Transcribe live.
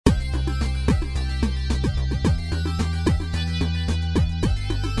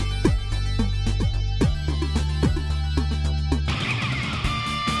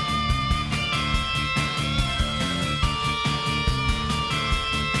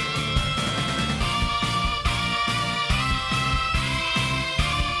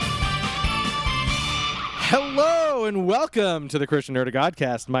Hello and welcome to the Christian Nerd of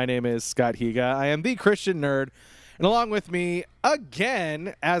Godcast. My name is Scott Higa. I am the Christian Nerd. And along with me,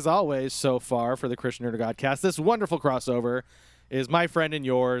 again, as always so far for the Christian Nerd of Godcast, this wonderful crossover is my friend and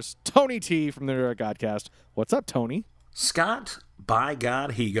yours, Tony T from the Nerd of Godcast. What's up, Tony? Scott, by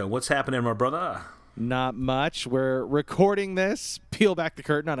God, Higa. What's happening, my brother? Not much. We're recording this, peel back the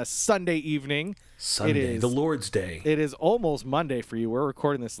curtain, on a Sunday evening. Sunday, the Lord's Day. It is almost Monday for you. We're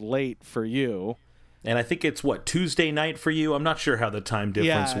recording this late for you. And I think it's, Tuesday night for you? I'm not sure how the time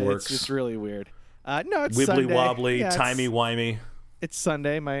difference works. It's really weird. No, it's Wibbly Sunday. wobbly, timey-wimey. It's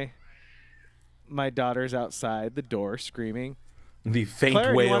Sunday. My daughter's outside the door screaming. The faint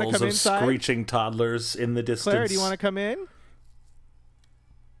Claire, wails of screeching toddlers in the distance. Clara, do you want to come in?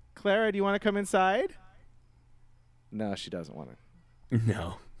 Clara, do you want to come inside? No, she doesn't want to.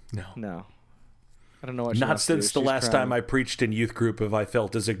 No. I don't know what she Not wants since to do. the She's last crying. time I preached in youth group have I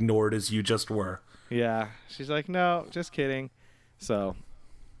felt as ignored as you just were. Yeah. She's like, no, just kidding. So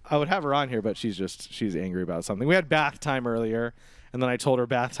I would have her on here, but she's angry about something. We had bath time earlier, and then I told her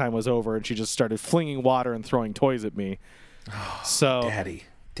bath time was over, and she just started flinging water and throwing toys at me. So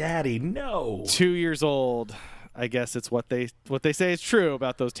Daddy, no. 2 years old. I guess it's what they say is true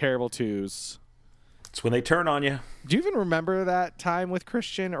about those terrible twos. It's when they turn on you. Do you even remember that time with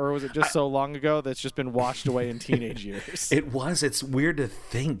Christian, or was it just so long ago that's just been washed away in teenage years? It was. It's weird to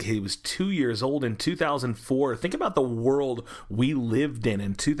think he was 2 years old in 2004. Think about the world we lived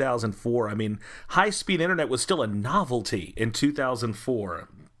in 2004. I mean, high-speed internet was still a novelty in 2004.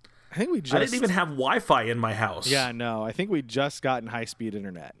 I think I didn't even have Wi-Fi in my house. Yeah, no. I think we just gotten high-speed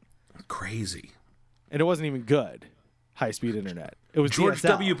internet. Crazy. And it wasn't even good high-speed internet. It was George DSL.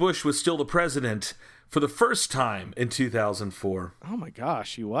 W. Bush was still the president for the first time in 2004. Oh my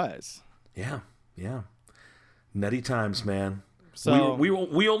gosh, he was. Yeah. Nutty times, man. So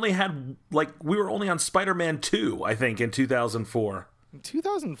we only had we were only on Spider-Man 2, I think, in 2004. in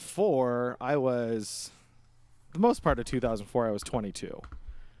 2004, the most part of 2004, I was 22.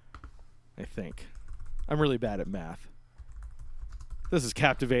 I think. I'm really bad at math. This is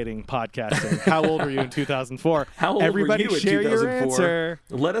captivating podcasting. How old were you in 2004? How old Everybody were you share in your 2004? answer.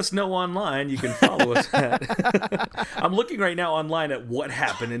 Let us know online. You can follow us at. I'm looking right now online at what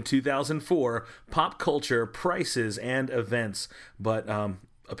happened in 2004, pop culture, prices, and events. But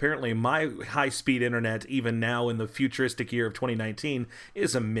apparently my high-speed internet, even now in the futuristic year of 2019,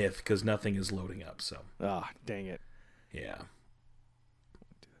 is a myth because nothing is loading up. So, Oh, dang it. yeah.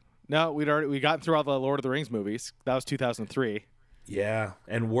 No, we'd gotten through all the Lord of the Rings movies. That was 2003. Yeah,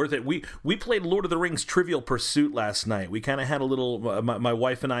 and worth it. We played Lord of the Rings Trivial Pursuit last night. We kind of had a little. My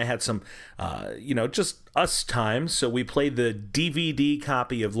wife and I had some, just us time. So we played the DVD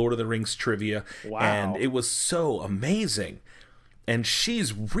copy of Lord of the Rings Trivia, Wow. and it was so amazing. And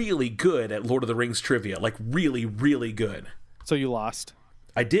she's really good at Lord of the Rings Trivia, like really, really good. So you lost.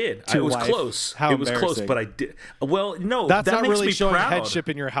 I did. To It was wife. close. How It was close, embarrassing. but I did. Well, no, That's that not makes really me showing proud. headship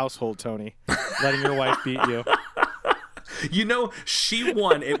in your household, Tony. Letting your wife beat you. You know, she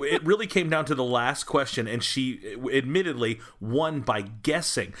won. It really came down to the last question, and she admittedly won by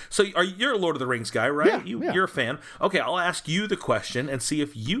guessing. So you're a Lord of the Rings guy, right? Yeah. You're a fan. Okay, I'll ask you the question and see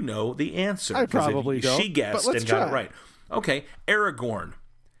if you know the answer. I 'Cause if probably don't, She guessed but let's and got try. it right. Okay, Aragorn.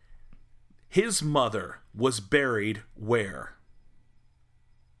 His mother was buried where?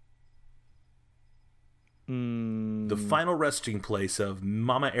 The final resting place of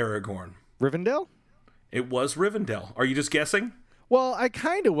Mama Aragorn. Rivendell? It was Rivendell. Are you just guessing? Well, I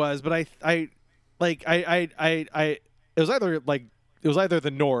kind of was, but it was either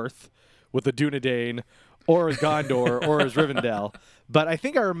the North with the Dunedain, or it was Gondor, or it was Rivendell. But I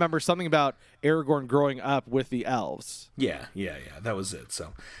think I remember something about Aragorn growing up with the elves. Yeah. That was it.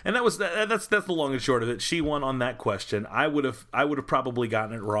 So, and that's the long and short of it. She won on that question. I would have probably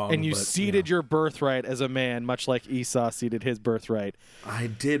gotten it wrong. And you but, ceded your birthright as a man, much like Esau ceded his birthright. I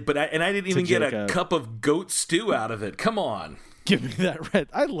did, but I didn't even get a cup of goat stew out of it. Come on. Give me that red.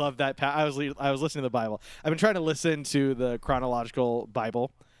 I love that. I was listening to the Bible. I've been trying to listen to the chronological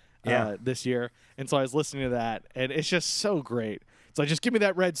Bible this year, and so I was listening to that, and it's just so great. It's like, just give me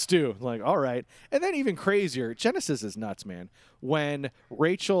that red stew. I'm like, all right. And then even crazier, Genesis is nuts, man. When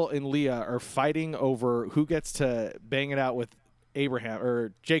Rachel and Leah are fighting over who gets to bang it out with Abraham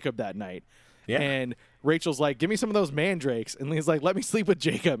or Jacob that night. Yeah. And Rachel's like, give me some of those mandrakes. And Leah's like, let me sleep with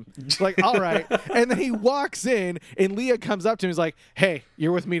Jacob. She's like, all right. And then he walks in, and Leah comes up to him. He's like, hey,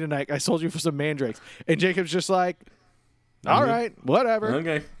 you're with me tonight. I sold you for some mandrakes. And Jacob's just like, all right, whatever.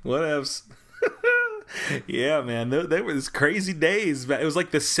 Okay, whatevs. Yeah, man, they were these crazy days. It was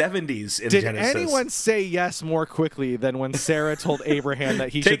like the 70s in Did Genesis. anyone say yes more quickly than when Sarah told Abraham that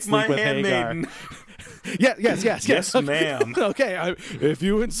he should Take my sleep with Hagar? handmaiden. Yes, Yes, okay. ma'am. Okay, if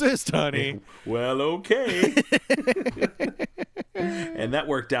you insist, honey. Well, okay. And that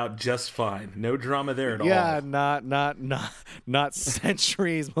worked out just fine. No drama there at Yeah, all. not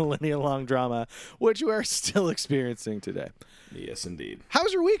centuries, millennia-long drama, which we are still experiencing today. Yes, indeed. How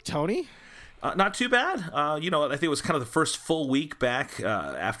was your week, Tony? Not too bad. I think it was kind of the first full week back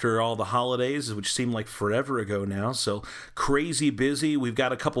after all the holidays, which seemed like forever ago now. So crazy busy. We've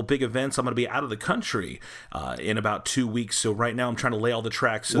got a couple big events. I'm going to be out of the country in about 2 weeks. So right now I'm trying to lay all the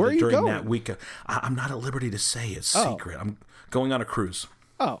tracks so Where that are you during going? that week, I'm not at liberty to say. It's secret. I'm going on a cruise.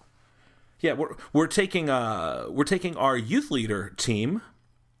 Oh, Yeah, we're taking our youth leader team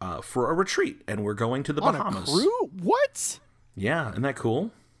for a retreat, and we're going to the on Bahamas. a cruise? What? Yeah, isn't that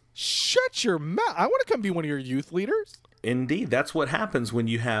cool? Shut your mouth! I want to come be one of your youth leaders. Indeed, that's what happens when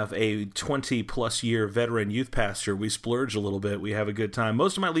you have a 20-plus year veteran youth pastor. We splurge a little bit. We have a good time.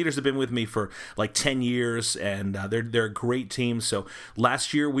 Most of my leaders have been with me for like 10 years, and they're a great team. So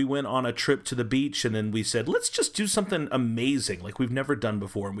last year we went on a trip to the beach, and then we said, let's just do something amazing like we've never done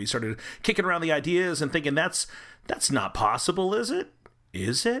before. And we started kicking around the ideas and thinking, that's not possible, is it?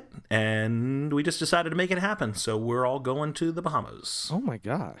 Is it? And we just decided to make it happen. So we're all going to the Bahamas. Oh my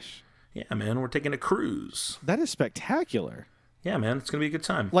gosh, Yeah, man, we're taking a cruise. that is spectacular. Yeah, man, it's going to be a good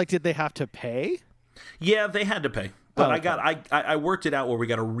time. Like, did they have to pay? Yeah, they had to pay. But Oh, okay. I worked it out where we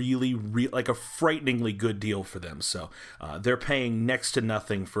got a really like a frighteningly good deal for them. So they're paying next to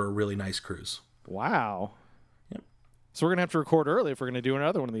nothing for a really nice cruise. Wow. Yep. So we're gonna have to record early if we're gonna do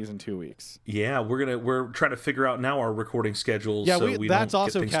another one of these in 2 weeks. Yeah, we're trying to figure out now our recording schedules. Yeah, so we that's don't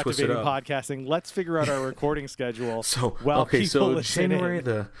also get things twisted captivating up. podcasting. Let's figure out our recording schedule. So while okay, people so listen January in.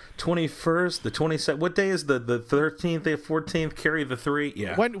 the 21st, the 22nd. What day is the 13th, the 14th? Carry the 3.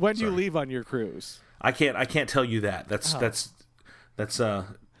 Yeah. When do you Sorry. leave on your cruise? I can't tell you that. That's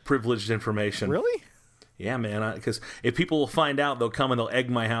privileged information. Really? Yeah, man. Because if people will find out, they'll come and they'll egg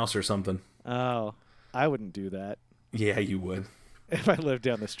my house or something. Oh, I wouldn't do that. Yeah, you would. If I lived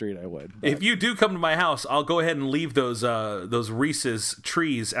down the street, I would. But If you do come to my house, I'll go ahead and leave those Reese's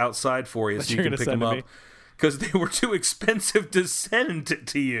trees outside for you, so you you're can gonna pick send them to up. me? Because they were too expensive to send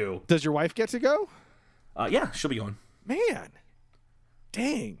to you. does your wife get to go? Yeah, she'll be going. Man,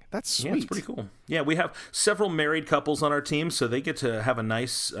 dang, that's sweet. Yeah, it's pretty cool. Yeah, we have several married couples on our team, so they get to have a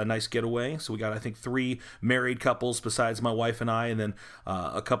nice getaway. So we got, I think, 3 married couples besides my wife and I, and then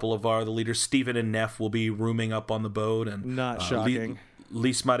a couple of the leaders, Stephen and Neff, will be rooming up on the boat, and Not shocking.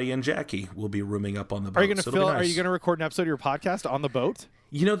 Lise, Marie, and Jackie will be rooming up on the boat. Are you gonna so it'll be Are you nice. gonna record an episode of your podcast on the boat?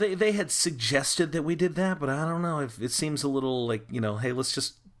 You know, they had suggested that we did that, but I don't know if it seems a little like, hey, let's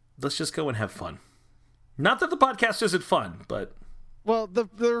just go and have fun. Not that the podcast isn't fun, but Well, the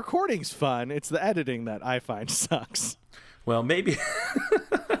recording's fun. It's the editing that I find sucks. well, maybe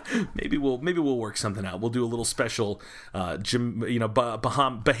maybe we'll work something out. We'll do a little special Bahamian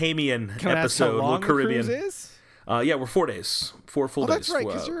Can I ask how episode, long little Caribbean. the cruise is? Yeah, we're 4 days. 4 full Oh, days. that's right,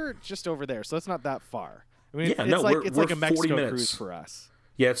 because you're just over there, so it's not that far. I mean, Yeah, it's no, like we're- it's like we're a Mexico 40 minutes. cruise for us.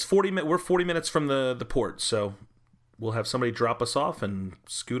 Yeah, it's 40 we're 40 minutes from the port, so we'll have somebody drop us off and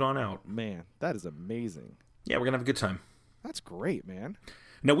scoot on out. Man, that is amazing. Yeah, we're going to have a good time. That's great, man.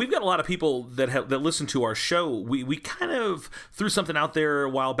 Now, we've got a lot of people that listen to our show. We kind of threw something out there a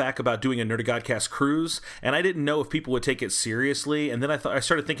while back about doing a Nerd of Godcast cruise, and I didn't know if people would take it seriously. And then I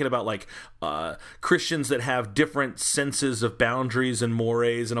started thinking about like Christians that have different senses of boundaries and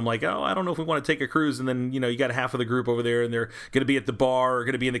mores, and I'm like, oh, I don't know if we want to take a cruise. And then you got half of the group over there, and they're going to be at the bar, or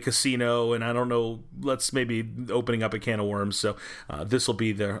going to be in the casino, and I don't know. Let's maybe opening up a can of worms. So this will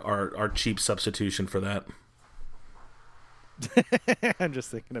be our cheap substitution for that. I'm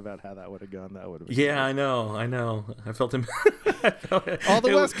just thinking about how that would have gone. That would have been Yeah, great. I know. I felt him. All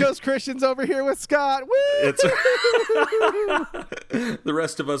the West Coast Christians over here with Scott. Woo! It's the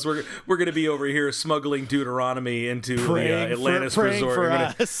rest of us. We're going to be over here smuggling Deuteronomy into the Atlantis praying resort. for We're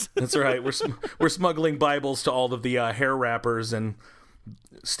gonna- us. That's right. We're smuggling Bibles to all of the hair wrappers and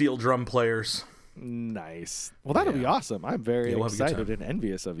steel drum players. Nice. Well, that'll be Yeah. awesome. I'm very we'll have a good excited and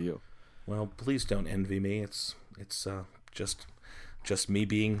envious of you. Well, please don't envy me. It's just me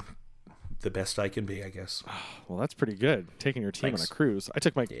being the best I can be, I guess. Well, that's pretty good. Taking your team Thanks. on a cruise. I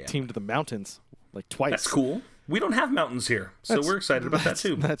took my team to the mountains like twice. That's cool. We don't have mountains here, so we're excited about that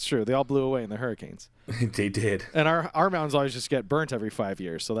too. That's true. They all blew away in the hurricanes. They did. And our mountains always just get burnt every 5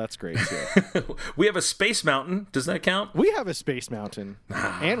 years, so that's great too. We have a space mountain. Does that count? We have a space mountain,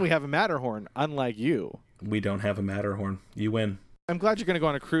 and we have a Matterhorn, unlike you. We don't have a Matterhorn. You win. I'm glad you're going to go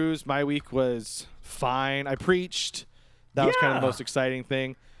on a cruise. My week was fine. I preached. That was kind of the Yeah. most exciting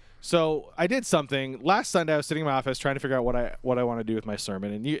thing. So I did something last Sunday. I was sitting in my office trying to figure out what I want to do with my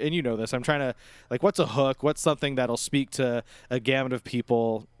sermon, and you know this. I'm trying to like, what's a hook? What's something that'll speak to a gamut of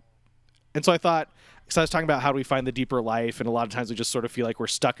people? And so I thought, because I was talking about how do we find the deeper life, and a lot of times we just sort of feel like we're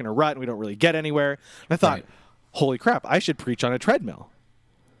stuck in a rut and we don't really get anywhere. And I thought, Right. holy crap, I should preach on a treadmill.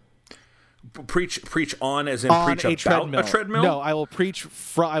 Preach on as in On preach a about treadmill. a treadmill? No, I will preach.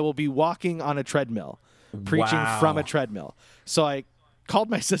 I will be walking on a treadmill, preaching Wow. from a treadmill. So I called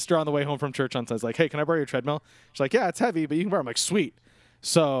my sister on the way home from church on Sunday. I was like, hey, can I borrow your treadmill? She's like, yeah, it's heavy, but you can borrow it. I'm like, sweet.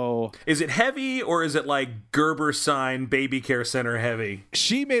 So Is it heavy or is it like Gerber sign baby care center heavy?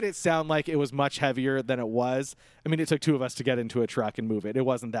 she made it sound like it was much heavier than it was. I mean, it took two of us to get into a truck and move it. It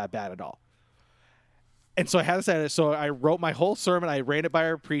wasn't that bad at all. And so I had to say it. So I wrote my whole sermon. I ran it by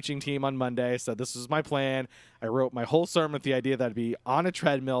our preaching team on Monday. I said, this is my plan. I wrote my whole sermon with the idea that I'd be on a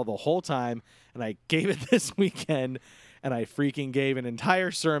treadmill the whole time. And I gave it this weekend. And I freaking gave an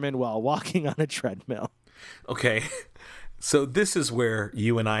entire sermon while walking on a treadmill. Okay. So this is where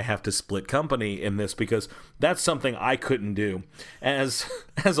you and I have to split company in this, because that's something I couldn't do. As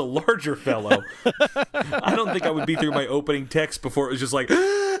a larger fellow, I don't think I would be through my opening text before it was just like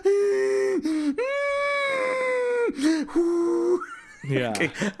Yeah.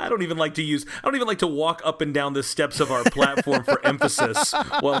 Okay, I don't even like to walk up and down the steps of our platform for emphasis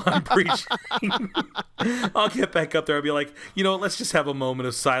while I'm preaching. I'll get back up there. I'll be like, let's just have a moment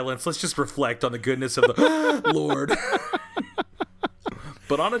of silence. Let's just reflect on the goodness of the Lord.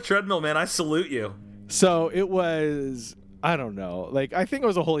 But on a treadmill, man, I salute you. So it was, I don't know. Like, I think it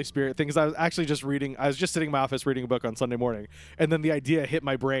was a Holy Spirit thing, because I was actually I was just sitting in my office reading a book on Sunday morning, and then the idea hit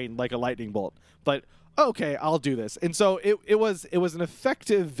my brain like a lightning bolt. But okay, I'll do this. And so it was an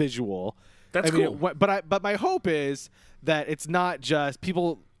effective visual. That's cool. But my hope is that it's not just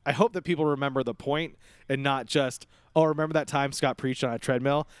people. I hope that people remember the point and not just, oh, remember that time Scott preached on a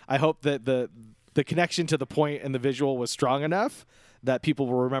treadmill. I hope that the connection to the point and the visual was strong enough that people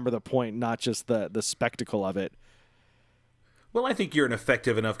will remember the point, not just the spectacle of it. Well, I think you're an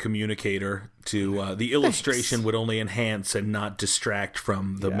effective enough communicator to the illustration would only enhance and not distract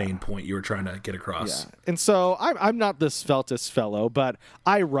from the main point you were trying to get across. Yeah. And so I'm not the sveltest fellow, but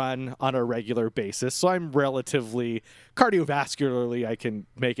I run on a regular basis, so I'm relatively cardiovascularly I can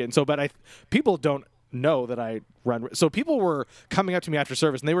make it. And so, people don't know that I run. So people were coming up to me after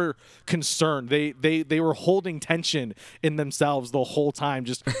service and they were concerned. They were holding tension in themselves the whole time,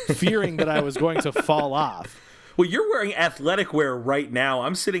 just fearing that I was going to fall off. Well, you're wearing athletic wear right now.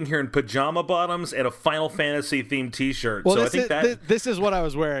 I'm sitting here in pajama bottoms and a Final Fantasy themed T-shirt. Well, so I think this is what I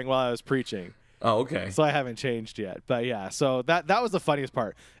was wearing while I was preaching. Oh, okay. So I haven't changed yet. But yeah, so that was the funniest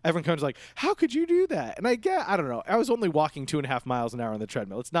part. Everyone comes like, how could you do that? And I don't know. I was only walking 2.5 miles an hour on the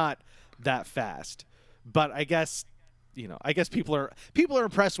treadmill. It's not that fast. But I guess, people are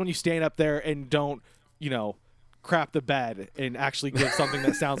impressed when you stand up there and don't, crap the bed and actually give something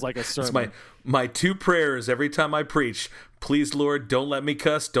that sounds like a sermon. It's my two prayers every time I preach. Please, Lord, don't let me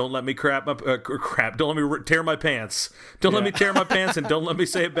cuss. Don't let me crap. Don't let me tear my pants. Don't let me tear my pants, and don't let me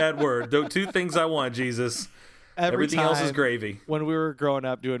say a bad word. Two things I want, Jesus. Everything else is gravy. When we were growing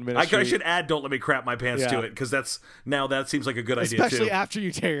up doing ministry, I should add, don't let me crap my pants to it, because that seems like a good idea too. Especially after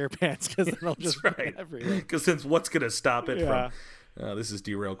you tear your pants, because then it'll just right. everything. Because since what's going to stop it from... this is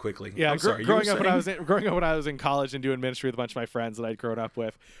derailed quickly. Yeah, I'm sorry. Growing up when I was in college and doing ministry with a bunch of my friends that I'd grown up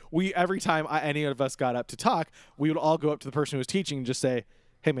with, every time any of us got up to talk, we would all go up to the person who was teaching and just say,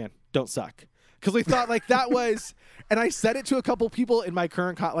 "Hey, man, don't suck," because we thought like that was. And I said it to a couple people in my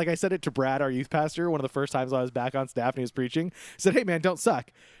current like I said it to Brad, our youth pastor, one of the first times I was back on staff and he was preaching. I said, "Hey, man, don't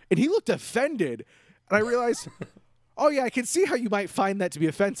suck," and he looked offended, and I realized. Oh, yeah, I can see how you might find that to be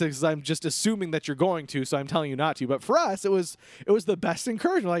offensive because I'm just assuming that you're going to, so I'm telling you not to. But for us, it was the best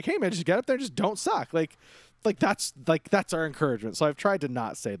encouragement. Like, hey, man, just get up there and just don't suck. Like that's our encouragement. So I've tried to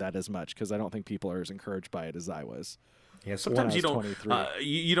not say that as much because I don't think people are as encouraged by it as I was. Yeah, sometimes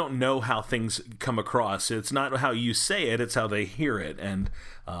you don't know how things come across. It's not how you say it, it's how they hear it. And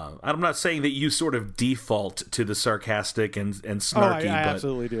I'm not saying that you sort of default to the sarcastic and snarky. I but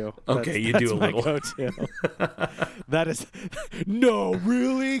absolutely do. Okay, you do a little. Go-to. That is no,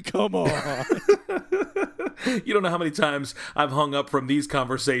 really? Come on. You don't know how many times I've hung up from these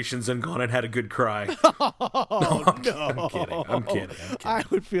conversations and gone and had a good cry. I'm kidding. I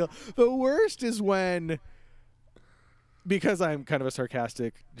would feel the worst is when... Because I'm kind of a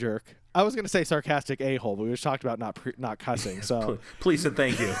sarcastic jerk. I was going to say sarcastic a-hole, but we just talked about not cussing. So please and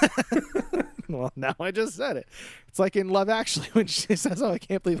thank you. Well, now I just said it. It's like in Love Actually when she says, "Oh, I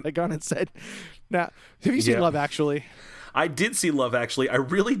can't believe I gone and said." Now, have you seen Love Actually? I did see Love Actually. I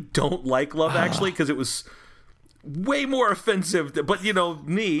really don't like Love Actually because it was way more offensive. But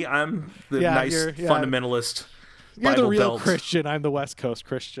me, I'm the nice fundamentalist. You're Bible the real belt. Christian. I'm the West Coast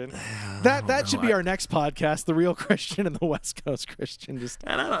Christian. That should be our next podcast: the real Christian and the West Coast Christian.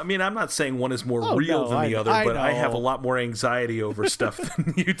 And I'm not saying one is more real than the other, but I have a lot more anxiety over stuff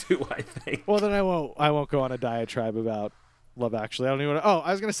than you do, I think. Well, then I won't go on a diatribe about Love Actually. I don't even. I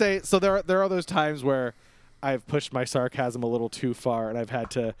was gonna say. So there are those times where I've pushed my sarcasm a little too far, and I've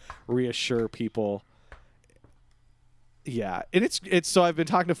had to reassure people. Yeah, and it's so I've been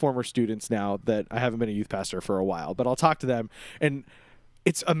talking to former students now that I haven't been a youth pastor for a while, but I'll talk to them, and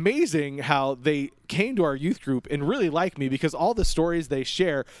it's amazing how they came to our youth group and really like me because all the stories they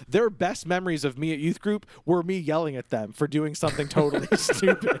share, their best memories of me at youth group were me yelling at them for doing something totally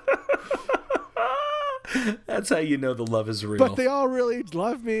stupid. That's how you know the love is real. But they all really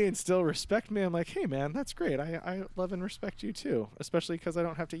love me and still respect me. I'm like, hey, man, that's great. I love and respect you too, especially because I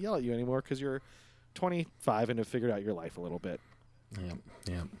don't have to yell at you anymore because you're 25 and have figured out your life a little bit.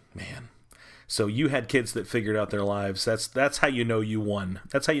 Yeah, man. So you had kids that figured out their lives. That's how you know you won.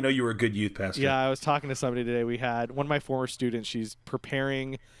 That's how you know you were a good youth pastor. Yeah, I was talking to somebody today. We had one of my former students. She's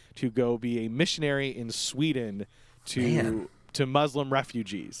preparing to go be a missionary in Sweden to Muslim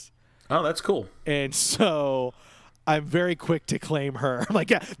refugees. Oh, that's cool. And so I'm very quick to claim her. I'm like,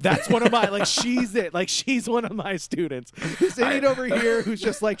 yeah, that's one of my, like, she's it. Like, she's one of my students. This idiot over here who's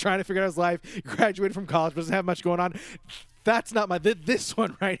just, like, trying to figure out his life, graduated from college, but doesn't have much going on. That's not my, this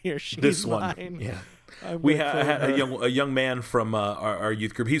one right here. She's mine. Yeah. We had a young man from our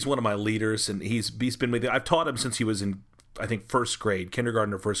youth group. He's one of my leaders, and he's been with me. I've taught him since he was in, I think, first grade,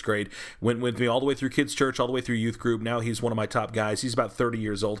 kindergarten or first grade. Went with me all the way through kids' church, all the way through youth group. Now he's one of my top guys. He's about 30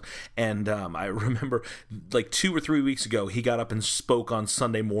 years old. And I remember like 2 or 3 weeks ago, he got up and spoke on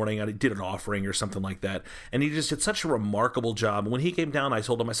Sunday morning. I did an offering or something like that. And he just did such a remarkable job. When he came down, I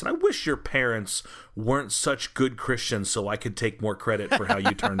told him, I said, I wish your parents weren't such good Christians so I could take more credit for how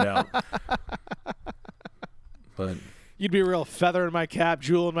you turned out. But you'd be a real feather in my cap,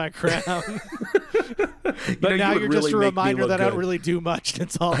 jewel in my crown. But now you're really just a reminder that good. I don't really do much.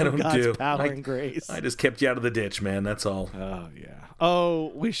 It's all in God's power and grace. I just kept you out of the ditch, man. That's all. Oh, yeah.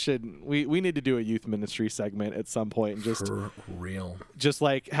 Oh, we should. We need to do a youth ministry segment at some point and just for real. Just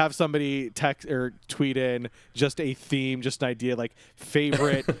like have somebody text or tweet in just a theme, just an idea like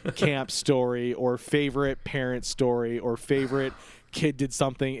favorite camp story or favorite parent story or favorite kid did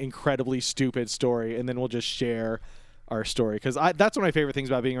something incredibly stupid story, and then we'll just share our story, because that's one of my favorite things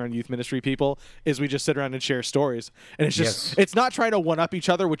about being around youth ministry people is we just sit around and share stories, and it's just it's not trying to one up each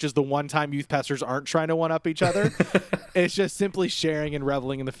other, which is the one time youth pastors aren't trying to one up each other. It's just simply sharing and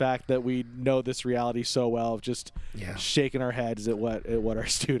reveling in the fact that we know this reality so well, of just shaking our heads at what our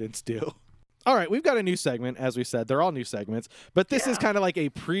students do. All right, we've got a new segment. As we said, they're all new segments, but this is kind of like a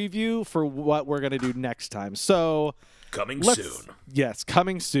preview for what we're going to do next time. So coming soon. Yes,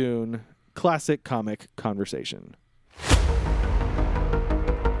 coming soon. Classic comic conversation.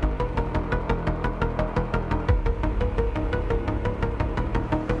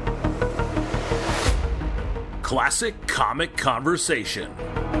 Classic comic conversation.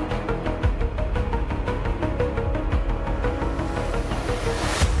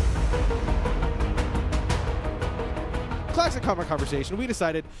 Classic comic conversation. We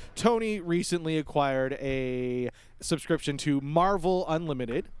decided Tony recently acquired a subscription to Marvel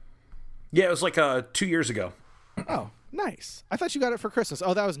Unlimited. Yeah, it was like 2 years ago. Oh, nice. I thought you got it for Christmas.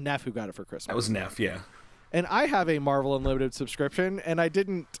 Oh, that was Neff who got it for Christmas. That was Neff, yeah. And I have a Marvel Unlimited subscription, and I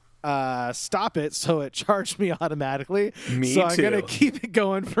didn't stop it, so it charged me automatically. Me so I'm too. going to keep it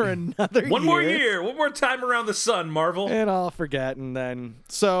going for another One more year. One more time around the sun, Marvel. And I'll forget. And then,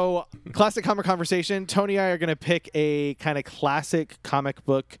 so classic comic conversation. Tony and I are going to pick a kind of classic comic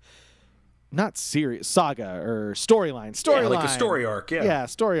book, not series, saga or storyline. Yeah, like a story arc. Yeah. Yeah,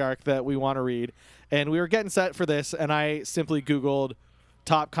 story arc that we want to read. And we were getting set for this, and I simply Googled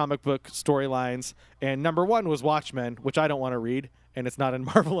top comic book storylines, and number 1 was Watchmen, which I don't want to read, and it's not in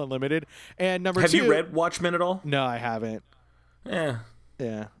Marvel Unlimited. And number 2... Have you read Watchmen at all? No, I haven't. Yeah.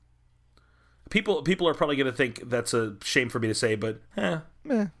 People are probably going to think that's a shame for me to say, but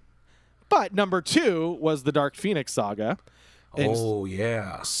But number 2 was the Dark Phoenix saga. And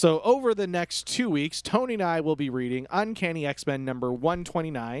yeah. So over the next 2 weeks, Tony and I will be reading Uncanny X-Men number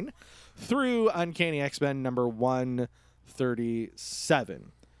 129 through Uncanny X-Men number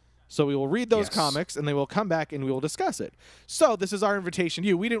 137. So we will read those comics, and then we'll come back and we will discuss it. So this is our invitation to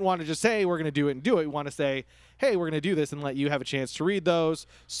you. We didn't want to just say we're going to do it and do it. We want to say, hey, we're going to do this and let you have a chance to read those.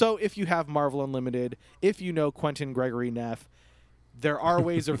 So if you have Marvel Unlimited, if you know Quentin Gregory Neff, there are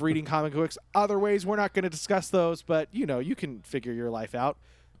ways of reading comic books. Other ways, we're not going to discuss those, but, you can figure your life out.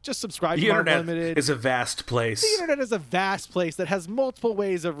 just subscribe The to Marvel internet Unlimited. is a vast place. The internet is a vast place that has multiple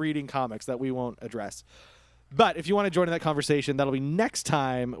ways of reading comics that we won't address. But if you want to join in that conversation, that'll be next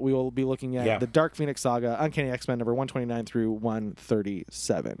time. We will be looking at the Dark Phoenix Saga, Uncanny X-Men number 129 through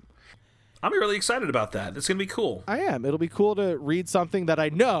 137. I'm really excited about that. It's going to be cool. I am. It'll be cool to read something that I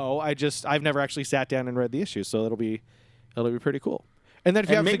know. I've never actually sat down and read the issue, so it'll be pretty cool. And then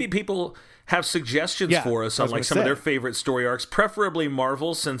if you have maybe people have suggestions for us on like some of their favorite story arcs, preferably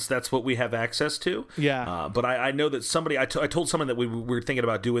Marvel, since that's what we have access to. Yeah. But I know that somebody, I told someone that we were thinking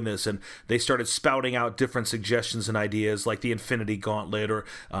about doing this, and they started spouting out different suggestions and ideas, like the Infinity Gauntlet or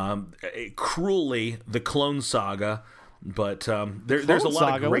cruelly the Clone Saga. But there's a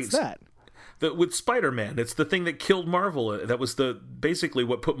lot of great. What's that? With Spider-Man, it's the thing that killed Marvel. That was basically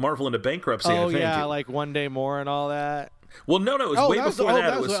what put Marvel into bankruptcy. Oh, I think. yeah, like One Day More and all that. Well, no, it was way before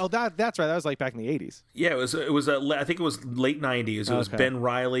that. That's right. That was like back in the 80s. Yeah, it was. I think it was late 90s. It was Ben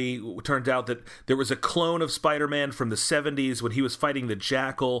Reilly. It turned out that there was a clone of Spider-Man from the 70s when he was fighting the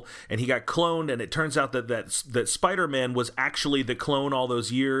Jackal, and he got cloned. And it turns out that Spider-Man was actually the clone all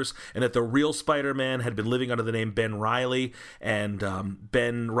those years, and that the real Spider-Man had been living under the name Ben Reilly. And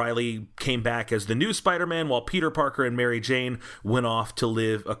Ben Reilly came back as the new Spider-Man, while Peter Parker and Mary Jane went off to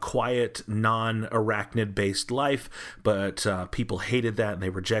live a quiet, non-arachnid-based life. But people hated that and they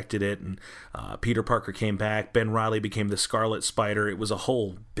rejected it, and Peter Parker came back. Ben Reilly became the Scarlet Spider. It was a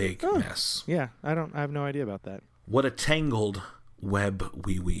whole big mess. Yeah, I have no idea about that. What a tangled web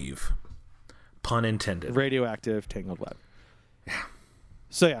we weave. Pun intended. Radioactive tangled web. Yeah.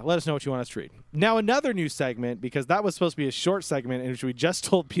 So yeah, let us know what you want us to read. Now another new segment, because that was supposed to be a short segment in which we just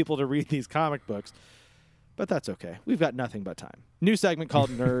told people to read these comic books, but that's okay. We've got nothing but time. New segment called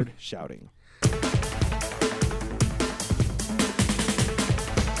Nerd Shouting.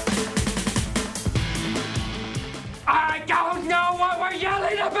 I don't know what we're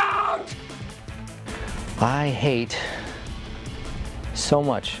yelling about! I hate so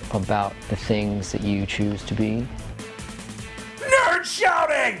much about the things that you choose to be. Nerd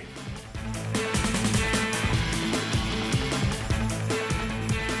shouting!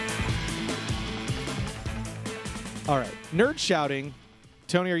 All right, Nerd Shouting.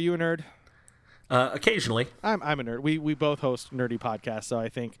 Tony, are you a nerd? Occasionally. I'm a nerd. We both host nerdy podcasts, so I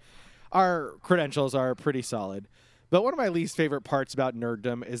think our credentials are pretty solid. But one of my least favorite parts about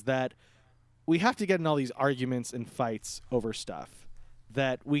nerddom is that we have to get in all these arguments and fights over stuff.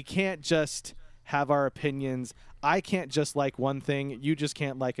 That we can't just have our opinions. I can't just like one thing. You just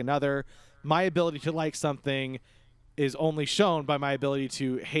can't like another. My ability to like something is only shown by my ability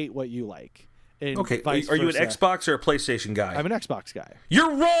to hate what you like. Okay, are you an Xbox or a PlayStation guy? I'm an Xbox guy.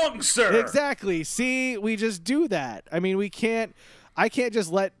 You're wrong, sir! Exactly. See, we just do that. I mean, I can't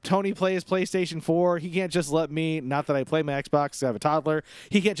just let Tony play his PlayStation 4. He can't just let me, not that I play my Xbox, I have a toddler.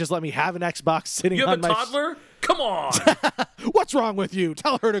 He can't just let me have an Xbox sitting on my... You have a toddler? Come on! What's wrong with you?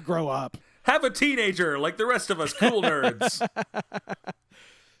 Tell her to grow up. Have a teenager like the rest of us cool nerds.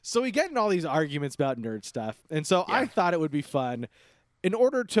 So we get in all these arguments about nerd stuff. And so I thought it would be fun, in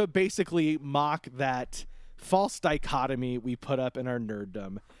order to basically mock that false dichotomy we put up in our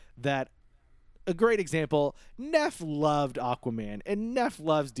nerddom, that a great example, Neff loved Aquaman, and Neff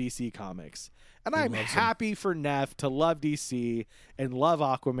loves DC Comics. And I'm happy for Neff to love DC and love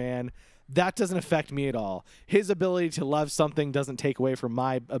Aquaman. That doesn't affect me at all. His ability to love something doesn't take away from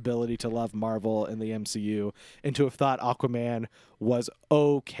my ability to love Marvel and the MCU and to have thought Aquaman was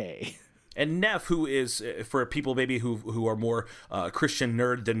okay. And Neff, who is, for people maybe who are more Christian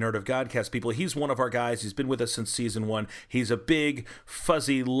nerd than Nerd of Godcast people, he's one of our guys. He's been with us since season 1. He's a big,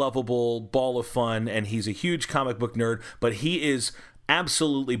 fuzzy, lovable ball of fun, and he's a huge comic book nerd, but he is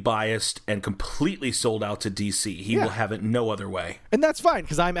absolutely biased and completely sold out to DC. He will have it no other way. And that's fine,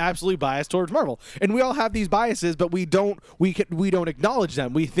 because I'm absolutely biased towards Marvel. And we all have these biases, but we don't acknowledge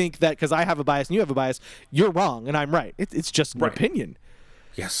them. We think that because I have a bias and you have a bias, you're wrong and I'm right. It's just an opinion.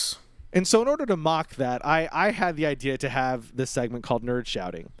 Yes. And so in order to mock that, I had the idea to have this segment called Nerd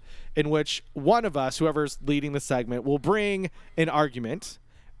Shouting, in which one of us, whoever's leading the segment, will bring an argument,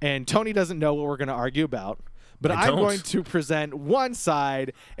 and Tony doesn't know what we're going to argue about, but I'm going to present one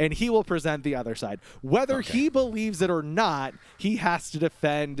side, and he will present the other side. Whether he believes it or not, he has to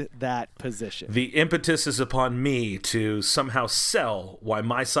defend that position. The impetus is upon me to somehow sell why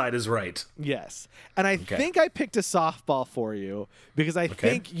my side is right. Yes. And I think I picked a softball for you, because I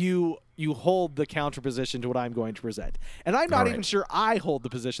think you hold the counter position to what I'm going to present. And I'm not even sure I hold the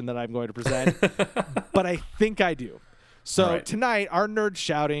position that I'm going to present, but I think I do. So tonight, our Nerd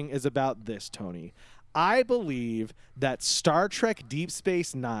Shouting is about this, Tony. I believe that Star Trek Deep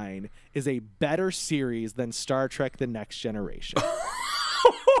Space Nine is a better series than Star Trek The Next Generation.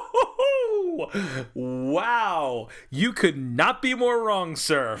 Wow. You could not be more wrong,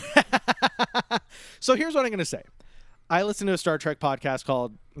 sir. So here's what I'm going to say. I listen to a Star Trek podcast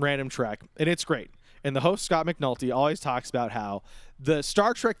called Random Trek, and it's great. And the host, Scott McNulty, always talks about how the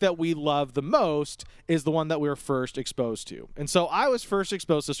Star Trek that we love the most is the one that we were first exposed to. And so I was first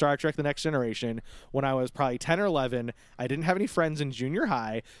exposed to Star Trek The Next Generation when I was probably 10 or 11. I didn't have any friends in junior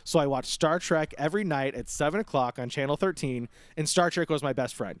high, so I watched Star Trek every night at 7 o'clock on Channel 13, and Star Trek was my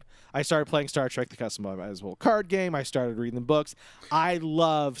best friend. I started playing Star Trek The Customizable Card Game. I started reading the books. I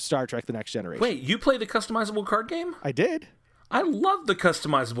love Star Trek The Next Generation. Wait, you play the customizable card game? I did. I love the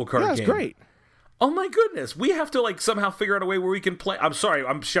customizable card game. Yeah, it's great. Oh my goodness, we have to somehow figure out a way where we can play. I'm sorry,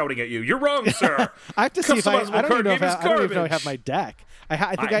 I'm shouting at you. You're wrong, sir. I have to see if I don't even know if I have my deck. I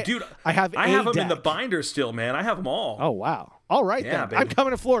have I have them deck. in the binder still, man. I have them all. Oh wow. All right, yeah, then. baby. I'm coming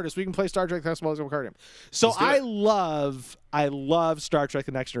to Florida so we can play Star Trek Customizable Card Game. So I love Star Trek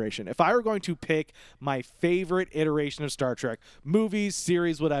The Next Generation. If I were going to pick my favorite iteration of Star Trek, movies,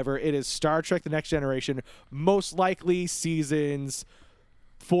 series, whatever, it is Star Trek The Next Generation, most likely seasons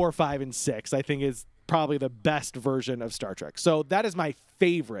 4, 5, and 6, I think is probably the best version of Star Trek. So that is my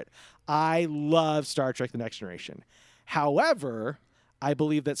favorite. I love Star Trek The Next Generation. However, I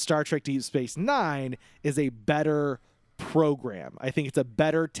believe that Star Trek Deep Space Nine is a better program. I think it's a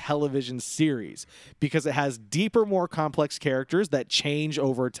better television series because it has deeper, more complex characters that change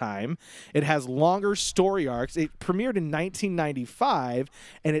over time. It has longer story arcs. It premiered in 1995,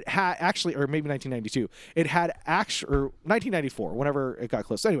 and it had actually, or maybe 1992. It had or 1994, whenever it got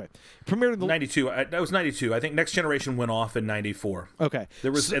close. Anyway, premiered in the 92. That was 92. I think Next Generation went off in 94. Okay,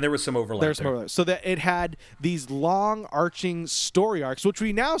 there was some overlap. There's some overlap. So that it had these long arching story arcs, which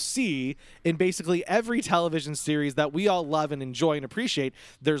we now see in basically every television series that we all love and enjoy and appreciate.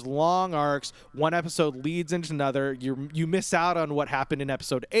 There's long arcs. One episode leads into another. You miss out on what happened in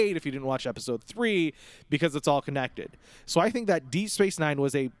episode 8 if you didn't watch episode 3 because it's all connected. So I think that Deep Space Nine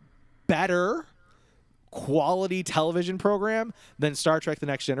was a better quality television program than Star Trek The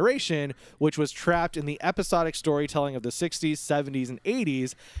Next Generation, which was trapped in the episodic storytelling of the 60s, 70s, and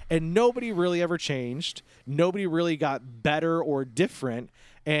 80s, and nobody really ever changed. Nobody really got better or different,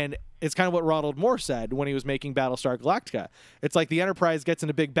 and it's kind of what Ronald Moore said when he was making Battlestar Galactica. It's like the Enterprise gets in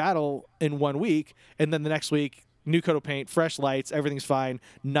a big battle in 1 week, and then the next week, new coat of paint, fresh lights, everything's fine,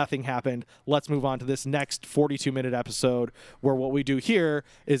 nothing happened. Let's move on to this next 42-minute episode where what we do here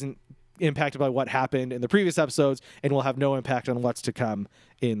isn't impacted by what happened in the previous episodes and will have no impact on what's to come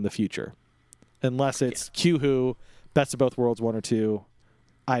in the future. Unless it's Q-Who, Best of Both Worlds 1 or 2,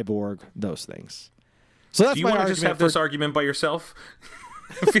 Iborg, those things. So that's Do you my want to argument just have this argument by yourself?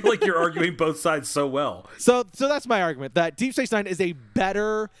 I feel like you're arguing both sides so well. So that's my argument, that Deep Space Nine is a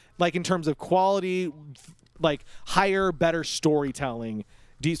better, in terms of quality, higher, better storytelling.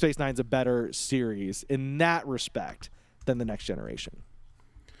 Deep Space Nine's a better series in that respect than The Next Generation.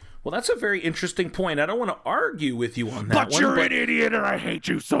 Well, that's a very interesting point. I don't want to argue with you on that but one. You're an idiot and I hate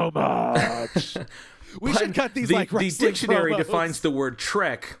you so much. We should cut these the wrestling dictionary promos. defines the word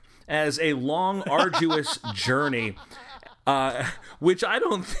trek as a long, arduous journey, which I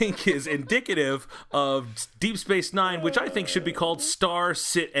don't think is indicative of Deep Space Nine, which I think should be called Star,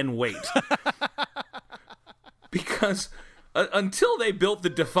 Sit, and Wait. Because until they built the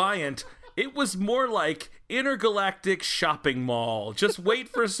Defiant, it was more like intergalactic shopping mall. Just wait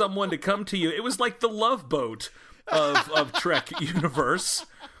for someone to come to you. It was like the Love Boat of Trek universe.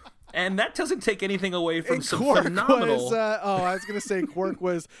 And that doesn't take anything away from some Quark phenomenal... was, I was going to say Quark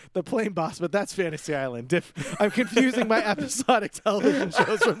was the plane boss, but that's Fantasy Island. I'm confusing my episodic television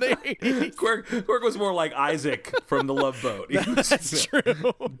shows from the 80s. Quark was more like Isaac from the Love Boat. That's true.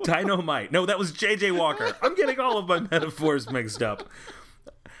 Dynamite. No, that was J.J. Walker. I'm getting all of my metaphors mixed up.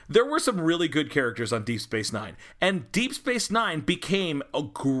 There were some really good characters on Deep Space Nine, and Deep Space Nine became a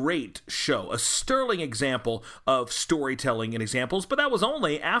great show, a sterling example of storytelling and examples, but that was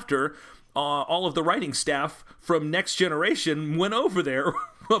only after all of the writing staff from Next Generation went over there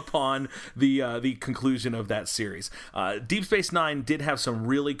upon the conclusion of that series. Deep Space Nine did have some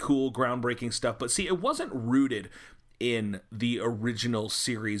really cool, groundbreaking stuff, but see, it wasn't rooted in the original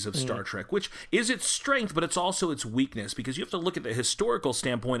series of Star Trek, which is its strength, but it's also its weakness, because you have to look at the historical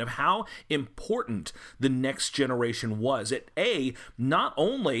standpoint of how important the Next Generation was. It, not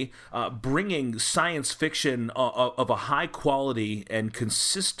only bringing science fiction of a high quality and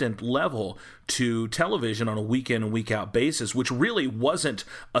consistent level to television on a week in and week out basis, which really wasn't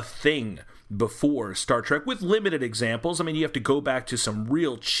a thing before Star Trek, with limited examples. I mean, you have to go back to some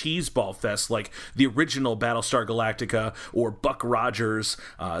real cheeseball fests like the original Battlestar Galactica or Buck Rogers,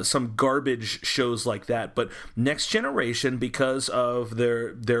 some garbage shows like that. But Next Generation, because of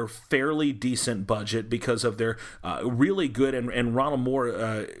their fairly decent budget, because of their really good, and Ronald Moore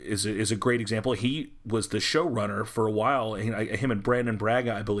is a great example. He was the showrunner for a while. Him and Brandon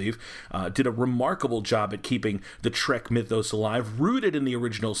Braga, I believe, did a remarkable job at keeping the Trek mythos alive, rooted in the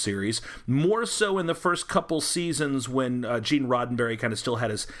original series, more so in the first couple seasons when Gene Roddenberry kind of still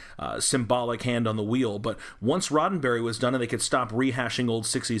had his symbolic hand on the wheel. But once Roddenberry was done and they could stop rehashing old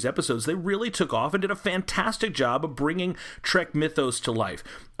 60s episodes, they really took off and did a fantastic job of bringing Trek mythos to life.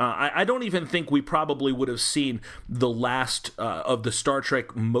 I don't even think we probably would have seen the last of the Star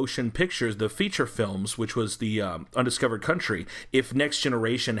Trek motion pictures, the feature films, which was the Undiscovered Country, if Next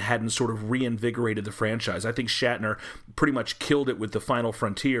Generation hadn't sort of reinvigorated the franchise. I think Shatner pretty much killed it with the Final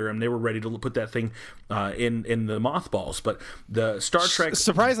Frontier, and they were ready to put that thing in the mothballs. But the Star Trek...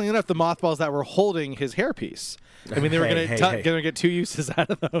 Surprisingly enough, the mothballs that were holding his hairpiece. I mean, they were going to get 2 uses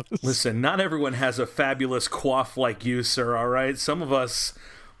out of those. Listen, not everyone has a fabulous coif like you, sir, all right? Some of us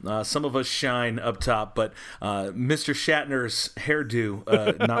shine up top, but Mr. Shatner's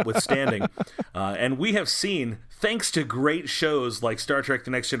hairdo notwithstanding. And we have seen, thanks to great shows like Star Trek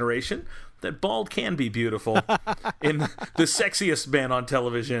The Next Generation, that bald can be beautiful in the sexiest man on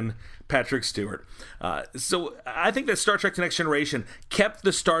television, Patrick Stewart. So I think that Star Trek The Next Generation kept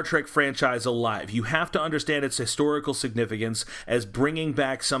the Star Trek franchise alive. You have to understand its historical significance as bringing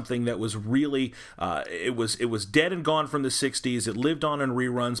back something that was really, it was dead and gone from the 60s. It lived on in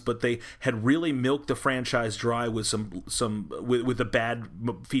reruns, but they had really milked the franchise dry with with a bad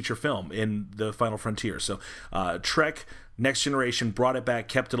feature film in the Final Frontier. So Trek Next Generation brought it back,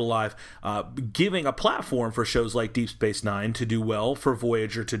 kept it alive, giving a platform for shows like Deep Space Nine to do well, for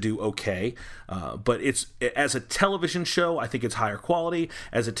Voyager to do okay. But as a television show, I think it's higher quality.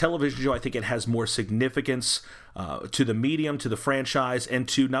 As a television show, I think it has more significance to the medium, to the franchise, and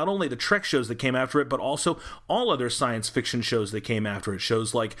to not only the Trek shows that came after it, but also all other science fiction shows that came after it.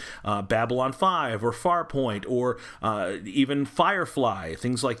 Shows like Babylon 5 or Farpoint or even Firefly,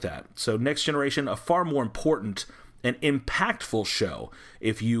 things like that. So Next Generation, a far more important an impactful show.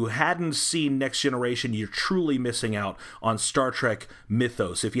 If you hadn't seen Next Generation, you're truly missing out on Star Trek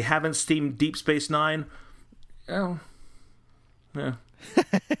mythos. If you haven't seen Deep Space Nine, yeah.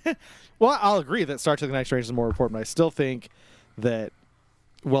 Well, I'll agree that Star Trek The Next Generation is more important, but I still think that,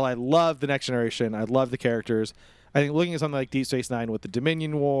 well, I love The Next Generation. I love the characters. I think looking at something like Deep Space Nine with the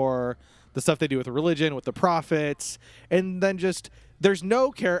Dominion War, the stuff they do with religion, with the prophets, and then just... There's no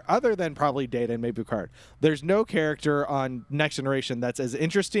character, other than probably Data and maybe Picard, there's no character on Next Generation that's as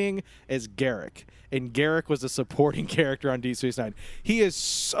interesting as Garak. And Garak was a supporting character on Deep Space Nine. He is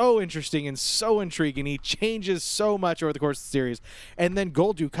so interesting and so intriguing. He changes so much over the course of the series. And then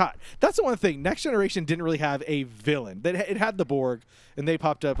Gul Dukat. That's the one thing. Next Generation didn't really have a villain. It had the Borg, and they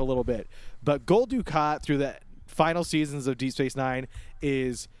popped up a little bit. But Gul Dukat, through the final seasons of Deep Space Nine,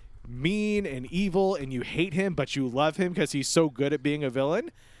 is mean and evil, and you hate him, but you love him because he's so good at being a villain.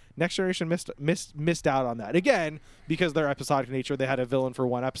 Next Generation missed out on that. Again, because their episodic nature, they had a villain for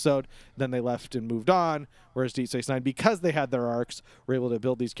one episode, then they left and moved on, whereas Deep Space Nine, because they had their arcs, were able to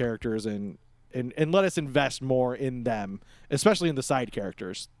build these characters and let us invest more in them, especially in the side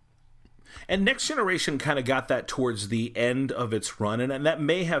characters. And Next Generation kind of got that towards the end of its run, and that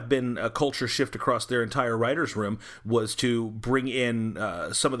may have been a culture shift across their entire writer's room, was to bring in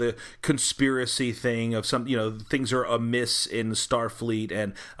some of the conspiracy thing of some, things are amiss in Starfleet,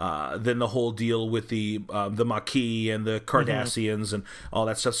 and then the whole deal with the Maquis and the Cardassians and all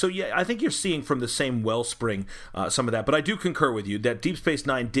that stuff. So yeah, I think you're seeing from the same wellspring some of that. But I do concur with you that Deep Space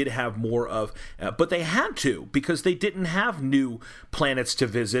Nine did have more of, but they had to, because they didn't have new planets to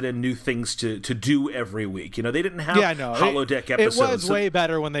visit and new things to do every week. They didn't have holodeck episodes. It was way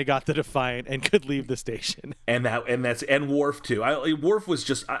better when they got the Defiant and could leave the station. And Worf too. Worf was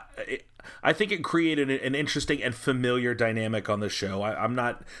just. I think it created an interesting and familiar dynamic on the show. I'm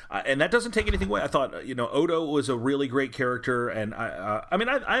not, and that doesn't take anything away. I thought, Odo was a really great character, and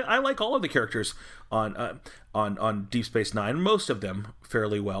I like all of the characters on Deep Space Nine, most of them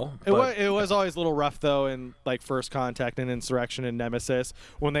fairly well. It was always a little rough though, in like First Contact and Insurrection and Nemesis,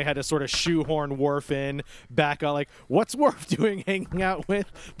 when they had to sort of shoehorn Worf in back on, like, what's Worf doing hanging out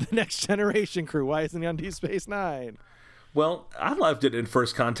with the Next Generation crew? Why isn't he on Deep Space Nine? Well, I loved it in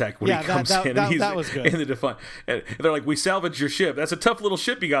First Contact when he comes in and he's that was good. In the Defiant. And they're like, we salvaged your ship. That's a tough little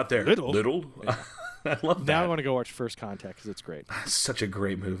ship you got there. Little. Yeah. I love that. Now I want to go watch First Contact because it's great. Such a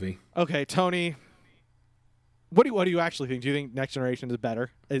great movie. Okay, Tony, What do you actually think? Do you think Next Generation is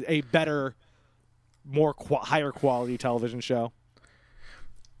better? A better, more higher quality television show?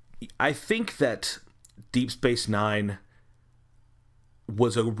 I think that Deep Space Nine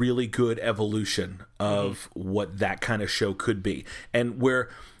was a really good evolution of what that kind of show could be. And where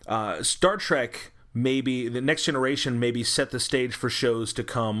Star Trek, maybe the Next Generation maybe set the stage for shows to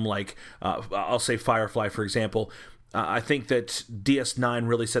come, like I'll say Firefly, for example. I think that DS9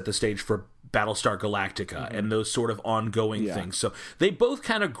 really set the stage for Battlestar Galactica and those sort of ongoing things. So they both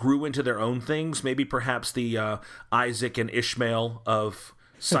kind of grew into their own things, maybe perhaps the Isaac and Ishmael of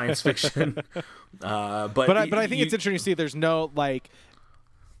science fiction. But I think it's interesting to see there's no, like,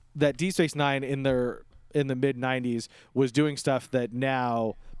 that Deep Space Nine in the mid-90s was doing stuff that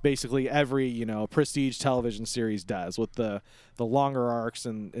now basically every prestige television series does, with the longer arcs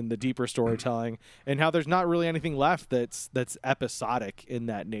and the deeper storytelling, and how there's not really anything left that's episodic in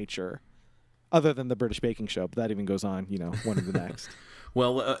that nature, other than the British Baking Show, but that even goes on one of the next.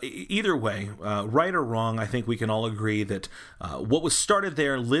 Well, either way, right or wrong, I think we can all agree that what was started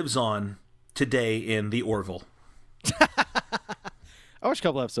there lives on today in the Orville. I watched a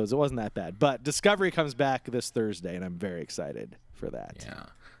couple episodes. It wasn't that bad. But Discovery comes back this Thursday, and I'm very excited for that. Yeah.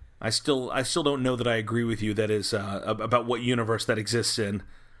 I still don't know that I agree with you. That is about what universe that exists in.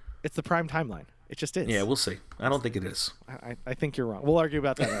 It's the prime timeline. It just is. Yeah, we'll see. I don't think it is. I think you're wrong. We'll argue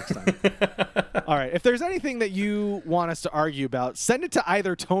about that next time. All right. If there's anything that you want us to argue about, send it to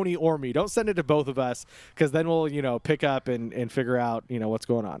either Tony or me. Don't send it to both of us, because then we'll pick up and figure out what's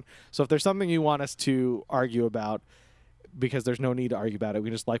going on. So if there's something you want us to argue about, because there's no need to argue about it, we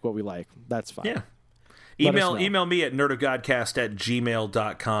just like what we like, that's fine. Yeah. Email me at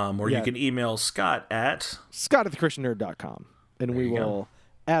nerdofgodcast@gmail.com, or you can email Scott at scott@thechristiannerd.com, and we will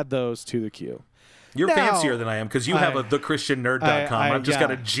add those to the queue. You're fancier than I am, because you have a thechristiannerd.com. I've just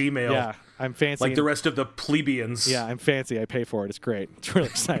got a Gmail. Yeah, I'm fancy. Like the rest of the plebeians. Yeah, I'm fancy. I pay for it. It's great. It's really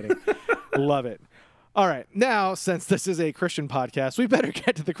exciting. Love it. All right. Now, since this is a Christian podcast, we better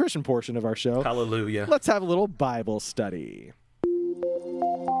get to the Christian portion of our show. Hallelujah. Let's have a little Bible study.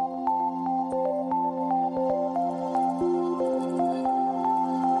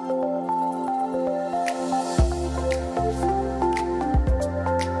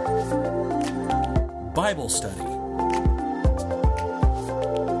 Bible study.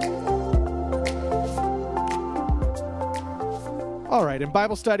 All right, in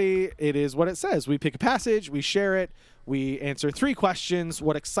Bible study, it is what it says. We pick a passage, we share it, we answer 3 questions: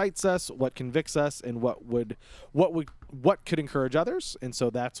 what excites us, what convicts us, and what could encourage others. And so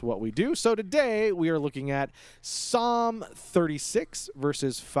that's what we do. So today we are looking at Psalm 36,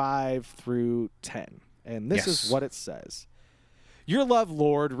 verses 5 through 10. And this is what it says. Your love,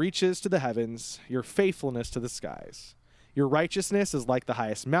 Lord, reaches to the heavens, your faithfulness to the skies. Your righteousness is like the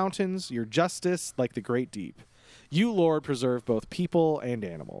highest mountains, your justice like the great deep. You, Lord, preserve both people and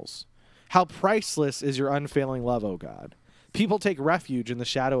animals. How priceless is your unfailing love, O God. People take refuge in the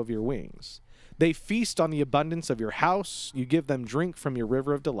shadow of your wings. They feast on the abundance of your house. You give them drink from your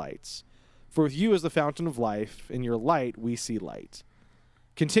river of delights. For with you is the fountain of life. In your light we see light.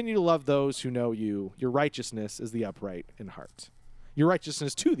 Continue to love those who know you. Your righteousness is the upright in heart. Your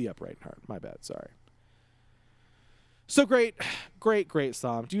righteousness to the upright in heart. My bad, sorry. So great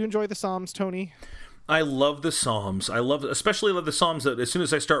Psalm. Do you enjoy the Psalms, Tony? I love the Psalms. Especially love the Psalms that as soon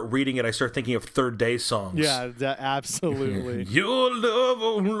as I start reading it, I start thinking of Third Day songs. Yeah, absolutely. Your love,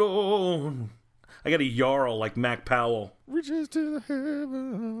 oh Lord. I got a yarl like Mac Powell. Reaches to the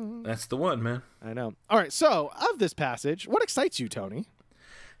heaven. That's the one, man. I know. All right, so of this passage, what excites you, Tony?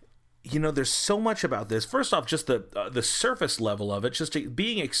 There's so much about this. First off, just the surface level of it, just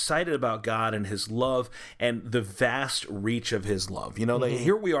being excited about God and his love and the vast reach of his love. Like,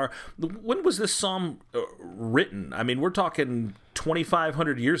 here we are. When was this psalm written? I mean, we're talking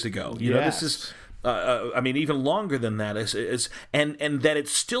 2,500 years ago. This is, even longer than that. And that it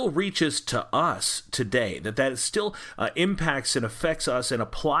still reaches to us today, that it still impacts and affects us and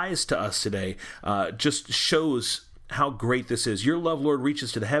applies to us today, just shows how great this is. Your love, Lord,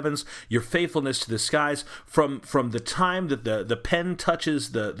 reaches to the heavens, your faithfulness to the skies. From the time that the pen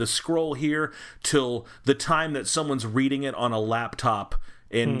touches the scroll here till the time that someone's reading it on a laptop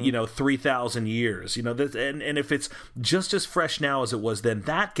in 3,000 years. And if it's just as fresh now as it was then,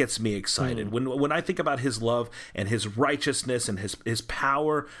 that gets me excited. When I think about his love and his righteousness and his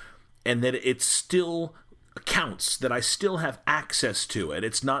power, and that it still counts, that I still have access to it.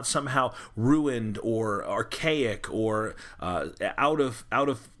 It's not somehow ruined or archaic or out of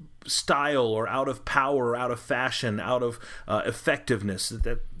style or out of power or out of fashion, out of effectiveness.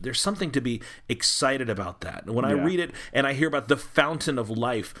 That there's something to be excited about that. And when I read it and I hear about the fountain of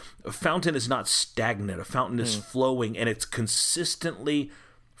life, a fountain is not stagnant. A fountain is flowing, and it's consistently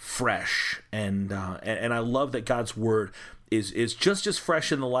fresh. And I love that God's word is just as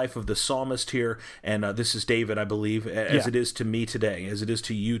fresh in the life of the psalmist here, and this is David, I believe, as it is to me today, as it is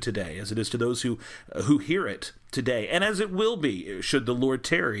to you today, as it is to those who hear it today, and as it will be should the Lord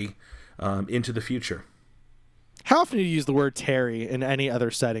tarry into the future. How often do you use the word tarry in any other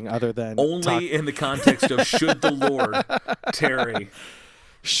setting other than only in the context of should the Lord tarry?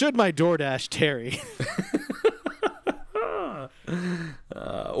 Should my DoorDash tarry?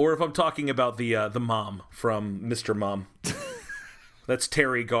 Or if I'm talking about the mom from Mr. Mom. That's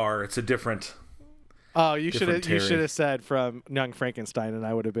Terry Garr. It's a different. Oh, you should have said from Young Frankenstein, and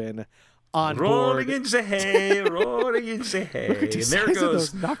I would have been on rolling board. In the hay, rolling in the hay. And there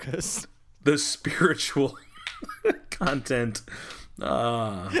goes the spiritual content.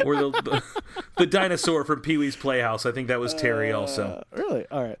 Or the dinosaur from Pee-wee's Playhouse. I think that was Terry also. Really?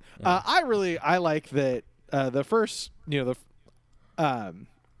 All right. I like that the first, your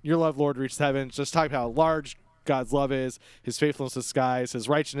love, Lord, reaches heaven. Just talking about how large God's love is, his faithfulness is skies, his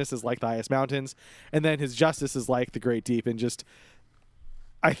righteousness is like the highest mountains, and then his justice is like the great deep. And just,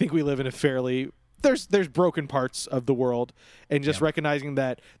 I think we live in a fairly, there's broken parts of the world, and just recognizing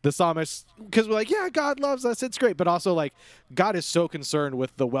that the psalmist, because we're like, yeah, God loves us, it's great, but also like God is so concerned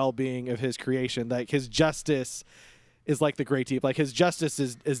with the well-being of his creation, like his justice is like the great deep. Like his justice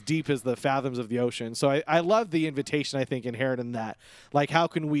is as deep as the fathoms of the ocean. So I love the invitation, I think, inherent in that. Like, how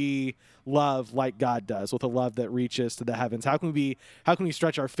can we love like God does, with a love that reaches to the heavens? How can we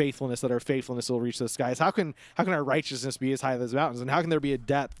stretch our faithfulness, that our faithfulness will reach the skies? How can our righteousness be as high as the mountains? And how can there be a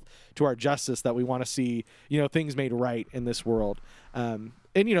depth to our justice that we want to see, things made right in this world? And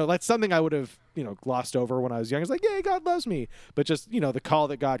that's something I would have, glossed over when I was young. It's like, yeah, God loves me. But just, the call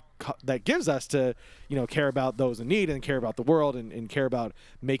that God that gives us to, care about those in need and care about the world and care about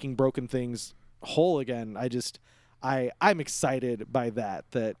making broken things whole again. I'm excited by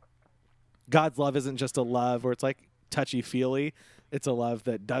that God's love isn't just a love where it's like touchy-feely. It's a love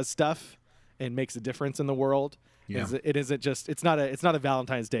that does stuff and makes a difference in the world. Yeah. It's not a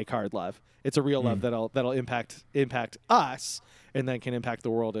Valentine's Day card love. It's a real love that'll impact us, and then can impact the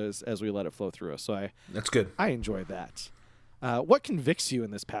world as we let it flow through us. So that's good. I enjoy that. What convicts you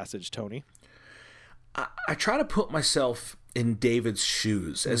in this passage, Tony? I try to put myself in David's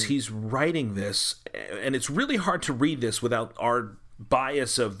shoes as he's writing this, and it's really hard to read this without our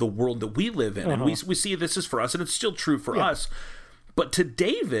bias of the world that we live in. And we see this is for us, and it's still true for us. But to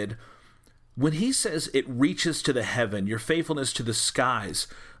David, when he says it reaches to the heaven, your faithfulness to the skies,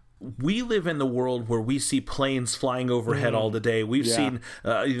 we live in the world where we see planes flying overhead all the day. We've seen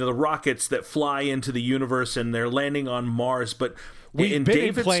the rockets that fly into the universe, and they're landing on Mars. But in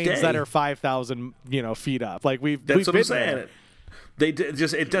David's planes day, that are 5,000 feet up, like that's what been I'm saying.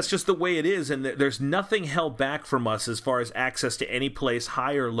 That's just the way it is, and there's nothing held back from us as far as access to any place,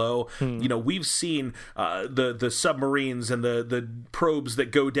 high or low. We've seen the submarines and the probes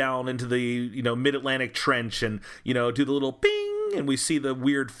that go down into the mid-Atlantic trench and do the little ping, and we see the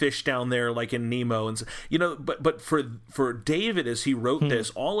weird fish down there like in Nemo, and but for David, as he wrote this,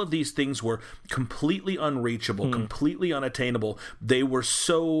 all of these things were completely unreachable, completely unattainable. They were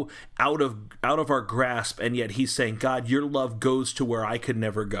so out of our grasp, and yet he's saying, God, your love goes to where I could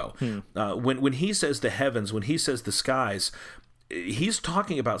never go. When he says the heavens, when he says the skies, he's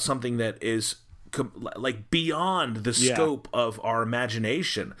talking about something that is like beyond the scope of our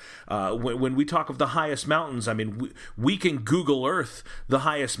imagination. When we talk of the highest mountains, I mean, we can Google Earth the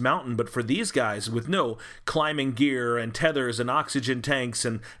highest mountain, but for these guys with no climbing gear and tethers and oxygen tanks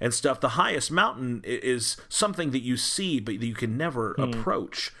and stuff, the highest mountain is something that you see but that you can never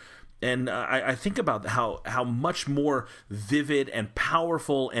approach. And I think about how much more vivid and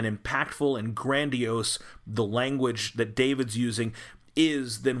powerful and impactful and grandiose the language that David's using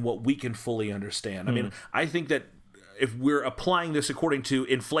is than what we can fully understand. I mean, I think that if we're applying this according to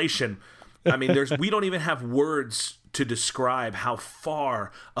inflation, I mean, we don't even have words to describe how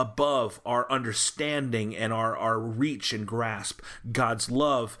far above our understanding and our reach and grasp God's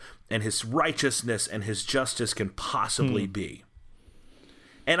love and his righteousness and his justice can possibly be.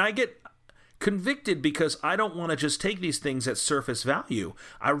 And I get convicted because I don't want to just take these things at surface value.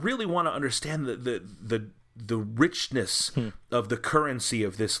 I really want to understand the richness of the currency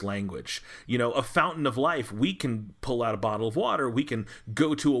of this language. A fountain of life, we can pull out a bottle of water, we can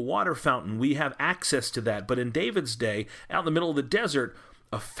go to a water fountain, we have access to that. But in David's day, out in the middle of the desert,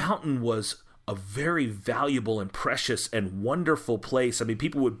 a fountain was a very valuable and precious and wonderful place. I mean,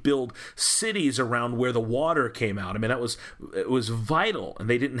 people would build cities around where the water came out. I mean, it was vital, and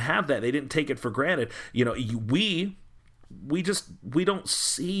they didn't have that. They didn't take it for granted. You know, we don't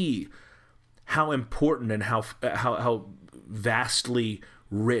see how important and how vastly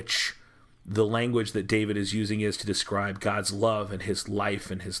rich the language that David is using is to describe God's love and his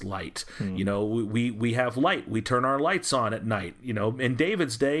life and his light. You know, we have light. We turn our lights on at night. You know, in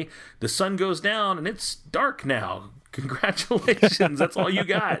David's day, the sun goes down and it's dark now. Congratulations. That's all you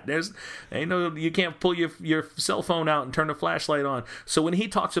got. You can't pull your cell phone out and turn a flashlight on. So when he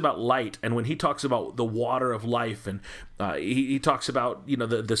talks about light, and when he talks about the water of life, and he talks about, you know,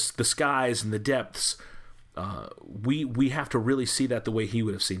 the skies and the depths, we have to really see that the way he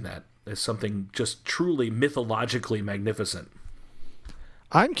would have seen that, as something just truly mythologically magnificent.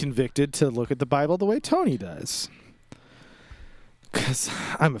 I'm convicted to look at the Bible the way Tony does. Because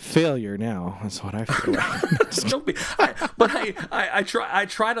I'm a failure now. That's what I feel like. Don't be. I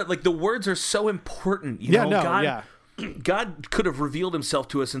try to, like, the words are so important. You know, God could have revealed himself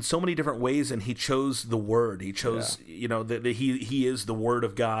to us in so many different ways, and he chose the word. He chose, you know, that he is the word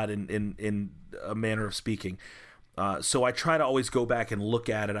of God in a manner of speaking. So I try to always go back and look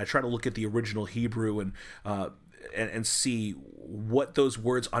at it. I try to look at the original Hebrew and see what those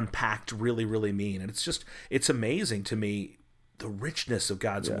words unpacked really, really mean. And it's amazing to me, the richness of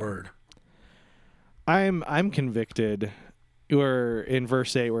God's word. I'm convicted. Or in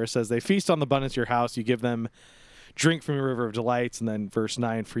verse 8 where it says, they feast on the abundance of your house, you give them drink from your river of delights. And then verse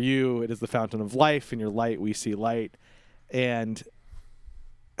 9, for you it is the fountain of life, in your light we see light. And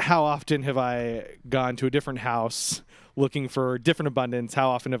how often have I gone to a different house looking for different abundance? How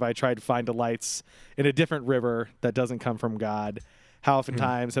often have I tried to find delights in a different river that doesn't come from God? How often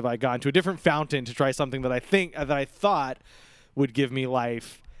times have I gone to a different fountain to try something that I thought would give me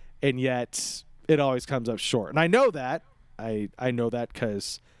life, and yet it always comes up short? And I know that. I know that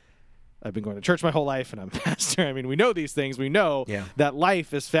because I've been going to church my whole life, and I'm a pastor. I mean, we know these things. We know that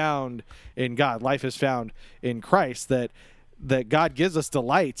life is found in God. Life is found in Christ, that God gives us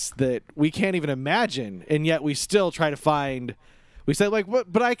delights that we can't even imagine, and yet we still try to find. We say, like,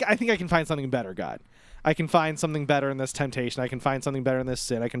 but I think I can find something better, God. I can find something better in this temptation. I can find something better in this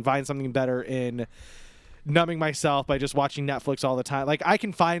sin. I can find something better in numbing myself by just watching Netflix all the time. Like, I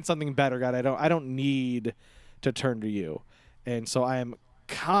can find something better, God. I don't need to turn to you. And so I am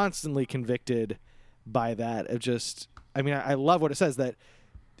constantly convicted by that of just, I mean, I love what it says that,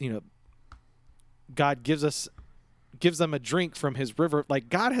 you know, God gives them a drink from his river. Like,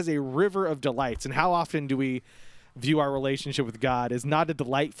 God has a river of delights. And how often do we view our relationship with God as not a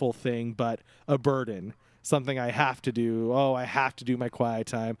delightful thing, but a burden? Something I have to do. Oh, I have to do my quiet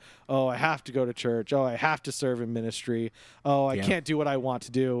time. Oh, I have to go to church. Oh, I have to serve in ministry. Oh, I can't do what I want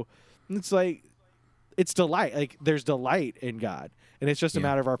to do. And it's like, it's delight. Like, there's delight in God. And it's just a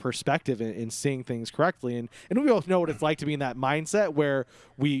matter of our perspective in seeing things correctly. And we both know what it's like to be in that mindset where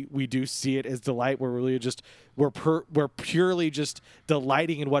we do see it as delight, where we're really just, we're purely just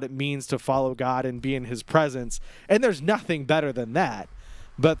delighting in what it means to follow God and be in his presence. And there's nothing better than that.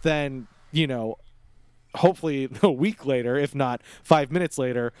 But then, you know, hopefully a week later, if not 5 minutes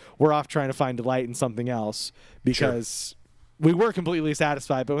later, we're off trying to find delight in something else because we were completely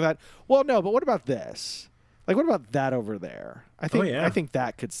satisfied. But with that, well, no, but what about this? Like, what about that over there? I think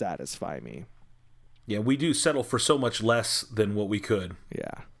that could satisfy me. Yeah, we do settle for so much less than what we could.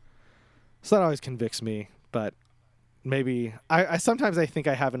 Yeah. So that always convicts me, but maybe I sometimes I think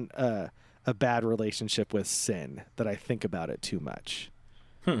I have a bad relationship with sin, that I think about it too much.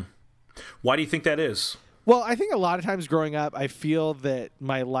 Why do you think that is? Well, I think a lot of times growing up, I feel that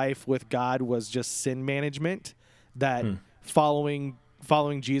my life with God was just sin management, that following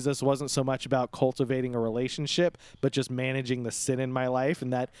Jesus wasn't so much about cultivating a relationship, but just managing the sin in my life.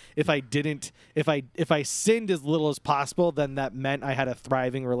 And that if I sinned as little as possible, then that meant I had a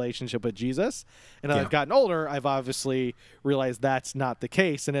thriving relationship with Jesus. And as I've gotten older, I've obviously realized that's not the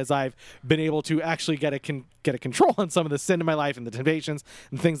case. And as I've been able to actually get a control on some of the sin in my life and the temptations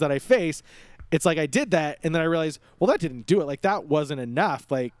and things that I face, it's like I did that, and then I realized, well, that didn't do it. Like, that wasn't enough.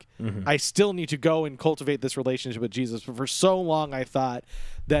 Like, I still need to go and cultivate this relationship with Jesus. But for so long, I thought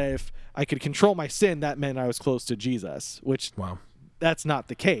that if I could control my sin, that meant I was close to Jesus, which that's not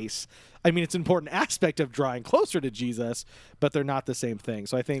the case. I mean, it's an important aspect of drawing closer to Jesus, but they're not the same thing.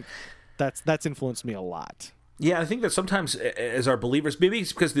 So I think that's influenced me a lot. Yeah, I think that sometimes as our believers, maybe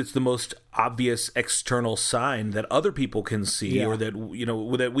it's because it's the most obvious external sign that other people can see, or that, you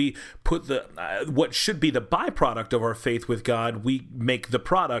know, that we put the what should be the byproduct of our faith with God, we make the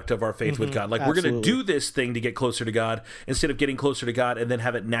product of our faith with God. Like, Absolutely. we're going to do this thing to get closer to God instead of getting closer to God and then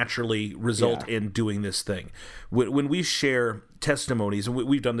have it naturally result in doing this thing. When we share testimonies, and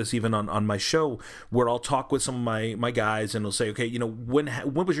we've done this even on my show, where I'll talk with some of my guys and they'll say, okay, you know, when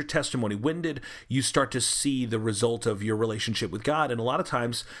was your testimony? When did you start to see the result of your relationship with God? And a lot of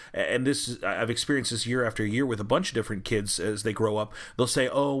times, and this I've experienced this year after year with a bunch of different kids as they grow up, they'll say,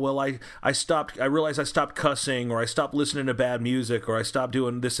 oh, well, I realized I stopped cussing, or I stopped listening to bad music, or I stopped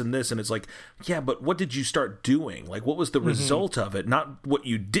doing this and this. And it's like, yeah, but what did you start doing? Like, what was the result of it? Not what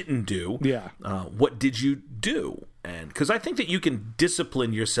you didn't do. Yeah. What did you do? And because I think that you can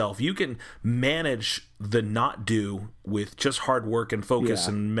discipline yourself, you can manage the not do with just hard work and focus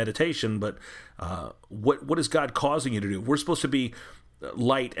and meditation. But what is God causing you to do? We're supposed to be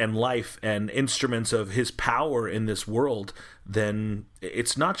light and life and instruments of His power in this world. Then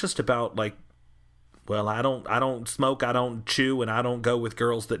it's not just about like, well, I don't smoke, I don't chew, and I don't go with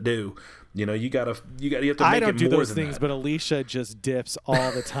girls that do. You know, you have to make it more than that. I don't do those things, but Alicia just dips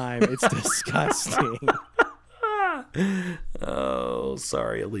all the time. It's disgusting. Oh,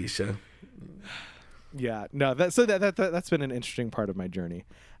 sorry, Alicia. Yeah, no. That's been an interesting part of my journey.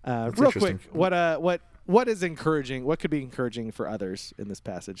 Real quick, what is encouraging? What could be encouraging for others in this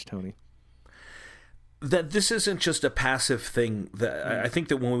passage, Tony? That this isn't just a passive thing. That I think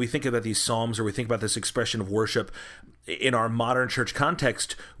that when we think about these psalms, or we think about this expression of worship in our modern church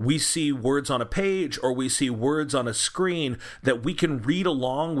context, we see words on a page, or we see words on a screen that we can read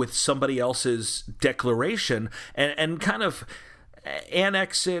along with somebody else's declaration and kind of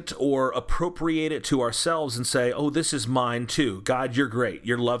annex it or appropriate it to ourselves and say, oh, this is mine too. God, you're great.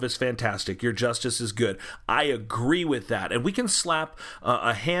 Your love is fantastic. Your justice is good. I agree with that. And we can slap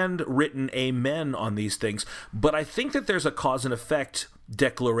a handwritten amen on these things. But I think that there's a cause and effect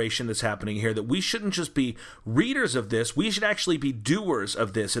declaration that's happening here, that we shouldn't just be readers of this, we should actually be doers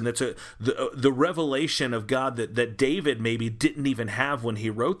of this. And that's the revelation of God that David maybe didn't even have when he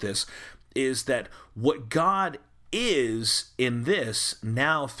wrote this, is that what God is in this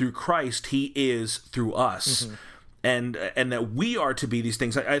now through Christ, He is through us. Mm-hmm. And that we are to be these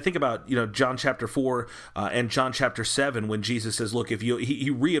things. I think about, you know, John chapter 4 and John chapter 7, when Jesus says, look, if he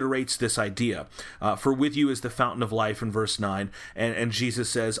reiterates this idea, for with you is the fountain of life in verse 9. And Jesus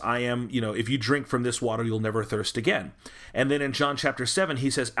says, I am, you know, if you drink from this water, you'll never thirst again. And then in John chapter 7, he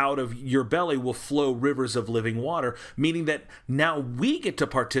says, out of your belly will flow rivers of living water, meaning that now we get to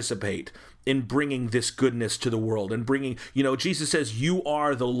participate in bringing this goodness to the world, and bringing, you know, Jesus says, you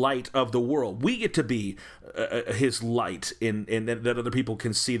are the light of the world. We get to be His light in that other people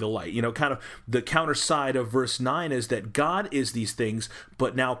can see the light. You know, kind of the counter side of verse 9 is that God is these things,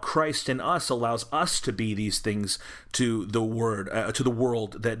 but now Christ in us allows us to be these things to the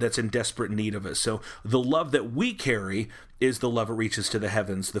world that's in desperate need of us. So the love that we carry is the love that reaches to the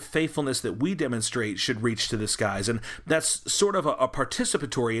heavens. The faithfulness that we demonstrate should reach to the skies. And that's sort of a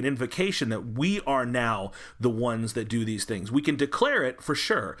participatory, an invocation that we are now the ones that do these things. We can declare it for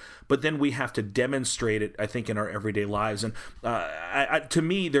sure, but then we have to demonstrate it, I think, in our everyday lives. And to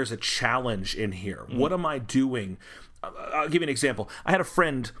me, there's a challenge in here. What am I doing? I'll give you an example. I had a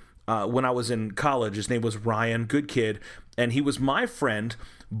friend when I was in college. His name was Ryan, good kid, and he was my friend,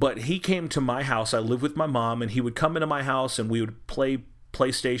 but he came to my house. I lived with my mom, and he would come into my house, and we would play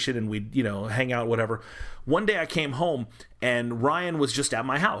PlayStation, and we'd, you know, hang out, whatever. One day I came home, and Ryan was just at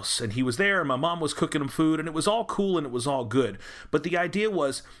my house, and he was there, and my mom was cooking him food, and it was all cool, and it was all good. But the idea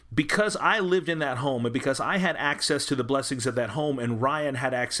was, because I lived in that home, and because I had access to the blessings of that home, and Ryan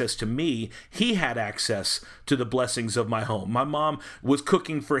had access to me, he had access to the blessings of my home. My mom was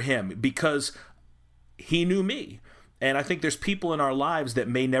cooking for him because he knew me. And I think there's people in our lives that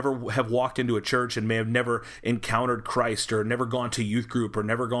may never have walked into a church and may have never encountered Christ, or never gone to youth group, or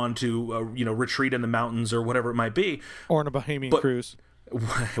never gone to retreat in the mountains, or whatever it might be, or on a Bohemian cruise,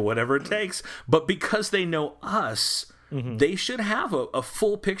 whatever it takes. But because they know us, they should have a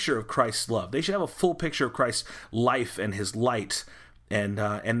full picture of Christ's love. They should have a full picture of Christ's life and His light, and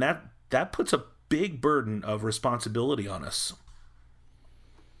that puts a big burden of responsibility on us.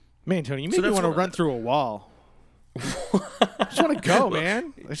 Man, Tony, you make me want to run through a wall. I just want to go,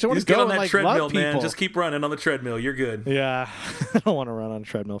 man. I just want to go on that treadmill, love people. Man. Just keep running on the treadmill. You're good. Yeah, I don't want to run on a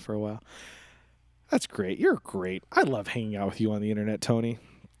treadmill for a while. That's great. You're great. I love hanging out with you on the internet, Tony.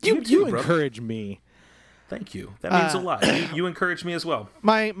 You encourage me. Thank you. That means a lot. You encourage me as well.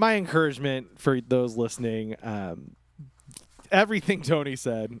 My encouragement for those listening, everything Tony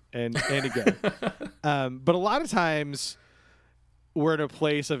said, and again. But a lot of times we're in a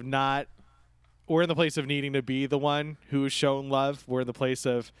place of needing to be the one who is shown love. We're in the place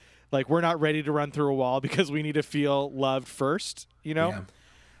of like, we're not ready to run through a wall because we need to feel loved first, you know?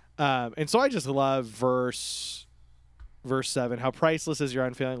 Yeah. And so I just love verse 7, how priceless is your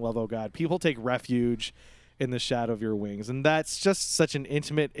unfailing love, O God. People take refuge in the shadow of your wings. And that's just such an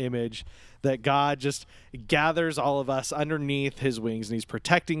intimate image that God just gathers all of us underneath his wings, and he's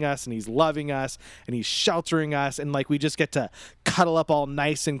protecting us, and he's loving us, and he's sheltering us. And like, we just get to cuddle up all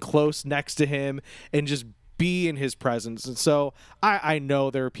nice and close next to him and just be in his presence. And so I know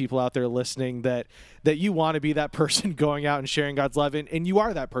there are people out there listening that you want to be that person going out and sharing God's love, and you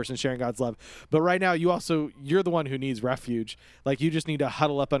are that person sharing God's love. But right now you're the one who needs refuge. Like, you just need to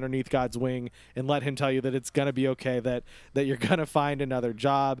huddle up underneath God's wing and let him tell you that it's going to be okay, that you're going to find another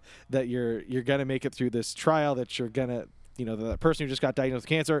job, that you're going to make it through this trial, that you're going to, you know, that person who just got diagnosed with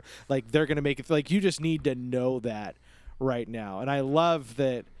cancer, like, they're going to make it. Like, you just need to know that right now. And I love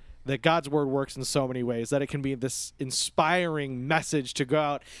that God's word works in so many ways, that it can be this inspiring message to go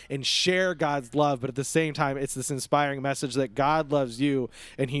out and share God's love. But at the same time, it's this inspiring message that God loves you,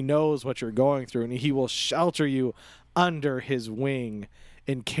 and he knows what you're going through, and he will shelter you under his wing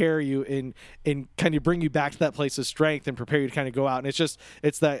and carry you and kind of bring you back to that place of strength and prepare you to kind of go out. And it's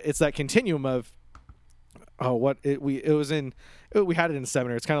that continuum of, we had it in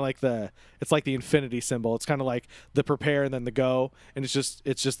seminary. It's kind of like it's like the infinity symbol. It's kind of like the prepare and then the go. And it's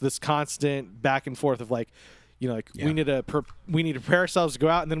just this constant back and forth of like, you know, like, yeah, we need to prepare ourselves to go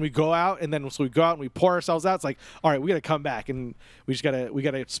out, and then we go out, and then so we go out and we pour ourselves out. It's like, all right, we got to come back, and we got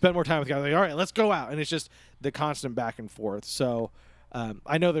to spend more time with God. Like, all right, let's go out. And it's just the constant back and forth. So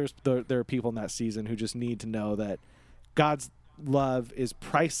I know there are people in that season who just need to know that God's love is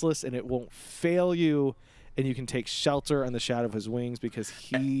priceless, and it won't fail you. And you can take shelter on the shadow of his wings because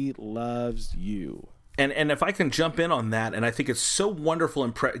he loves you. And if I can jump in on that, and I think it's so wonderful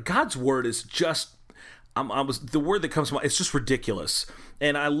and God's word is just, the word that comes to mind, it's just ridiculous.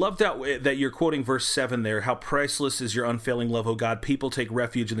 And I love that you're quoting verse 7 there, how priceless is your unfailing love, O God. People take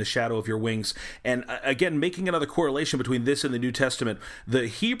refuge in the shadow of your wings. And again, making another correlation between this and the New Testament, the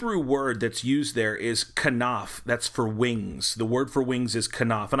Hebrew word that's used there is kanaf. That's for wings. The word for wings is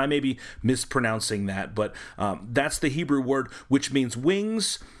kanaf. And I may be mispronouncing that, but that's the Hebrew word, which means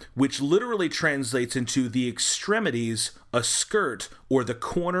wings, which literally translates into the extremities, a skirt, or the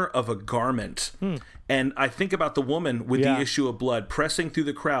corner of a garment. And I think about the woman with the issue of blood pressing through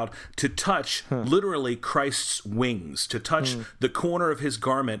the crowd to touch literally Christ's wings, to touch the corner of his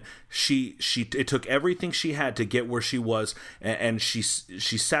garment. It took everything she had to get where she was, and she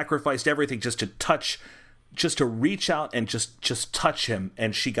sacrificed everything just to touch, just to reach out and just touch him,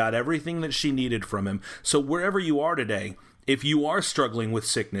 and she got everything that she needed from him. So wherever you are today, if you are struggling with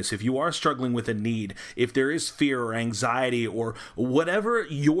sickness, if you are struggling with a need, if there is fear or anxiety or whatever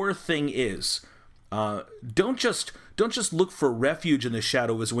your thing is, don't just look for refuge in the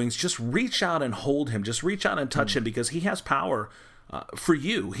shadow of his wings. Just reach out and hold him. Just reach out and touch him, because he has power for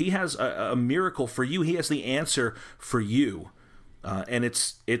you. He has a miracle for you. He has the answer for you, and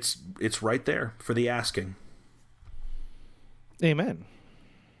it's right there for the asking. Amen.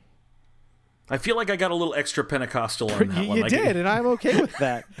 I feel like I got a little extra Pentecostal on that one. You did, and I'm okay with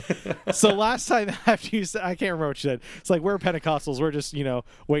that. So last time after you said, I can't remember what you said. It's like, we're Pentecostals. We're just,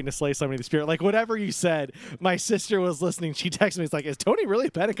 waiting to slay somebody in the spirit. Like, whatever you said, my sister was listening. She texted me. It's like, is Tony really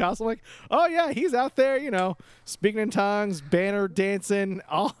a Pentecostal? I'm like, oh, yeah, he's out there, speaking in tongues, banner dancing,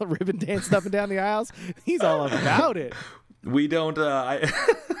 all ribbon dancing up and down the aisles. He's all about it. We don't. I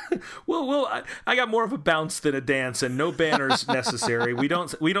got more of a bounce than a dance, and no banners necessary. We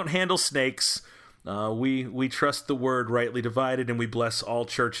don't handle snakes. We trust the word rightly divided, and we bless all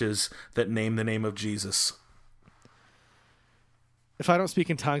churches that name the name of Jesus. If I don't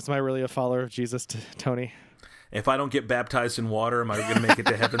speak in tongues, am I really a follower of Jesus, Tony? If I don't get baptized in water, am I going to make it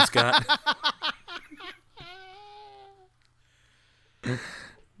to heaven, Scott?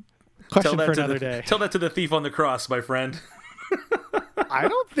 Question for another day. Tell that to the thief on the cross, my friend. I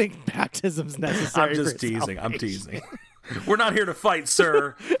don't think baptism's necessary. I'm just teasing. I'm teasing. We're not here to fight,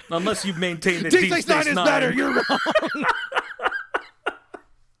 sir, unless you maintain that Deep Space Nine is better. You're wrong.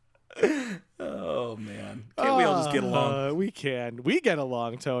 Oh, man. Can't we all just get along? We can. We get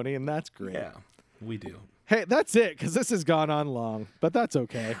along, Tony, and that's great. Yeah, we do. Hey, that's it, because this has gone on long, but that's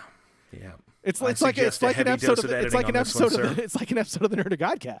okay. Yeah. It's like an episode of the Nerd of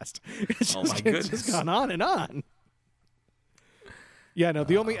Godcast. It's just gone on and on. Yeah, no,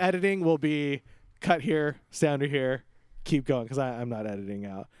 the only editing will be cut here, sounder here, keep going, because I'm not editing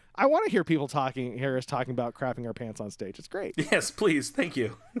out. I want to hear people hear us talking about crapping our pants on stage. It's great. Yes, please. Thank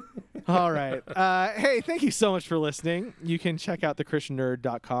you. All right. Hey, thank you so much for listening. You can check out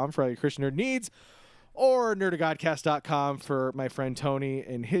thechristiannerd.com for all your Christian nerd needs, or nerdagodcast.com for my friend Tony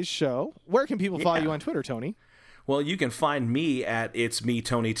and his show. Where can people follow you on Twitter, Tony? Well, you can find me at It's Me,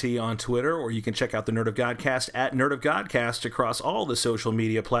 Tony T on Twitter, or you can check out the Nerd of Godcast at Nerd of Godcast across all the social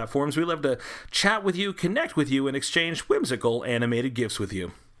media platforms. We love to chat with you, connect with you, and exchange whimsical animated gifs with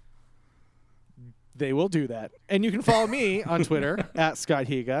you. They will do that. And you can follow me on Twitter at Scott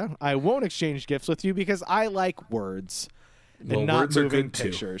Higa. I won't exchange gifts with you because I like words and not words are moving good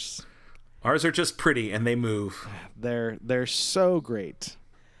pictures. Too. Ours are just pretty and they move. They're so great.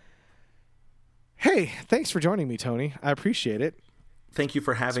 Hey, thanks for joining me, Tony. I appreciate it. Thank you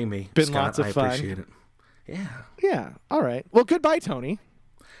for having me, been Scott. lots of fun. I appreciate it. Yeah. Yeah. All right. Well, goodbye, Tony.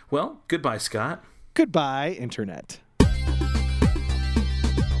 Well, goodbye, Scott. Goodbye, Internet.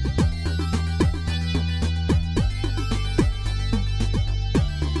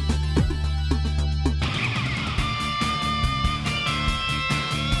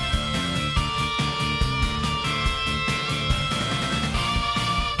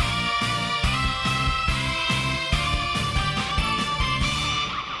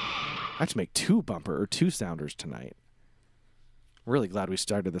 I have to make two sounders tonight. Really glad we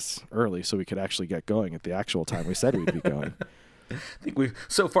started this early so we could actually get going at the actual time we said we'd be going. I think we've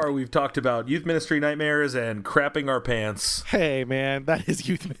talked about youth ministry nightmares and crapping our pants. Hey man, that is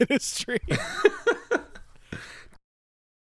youth ministry.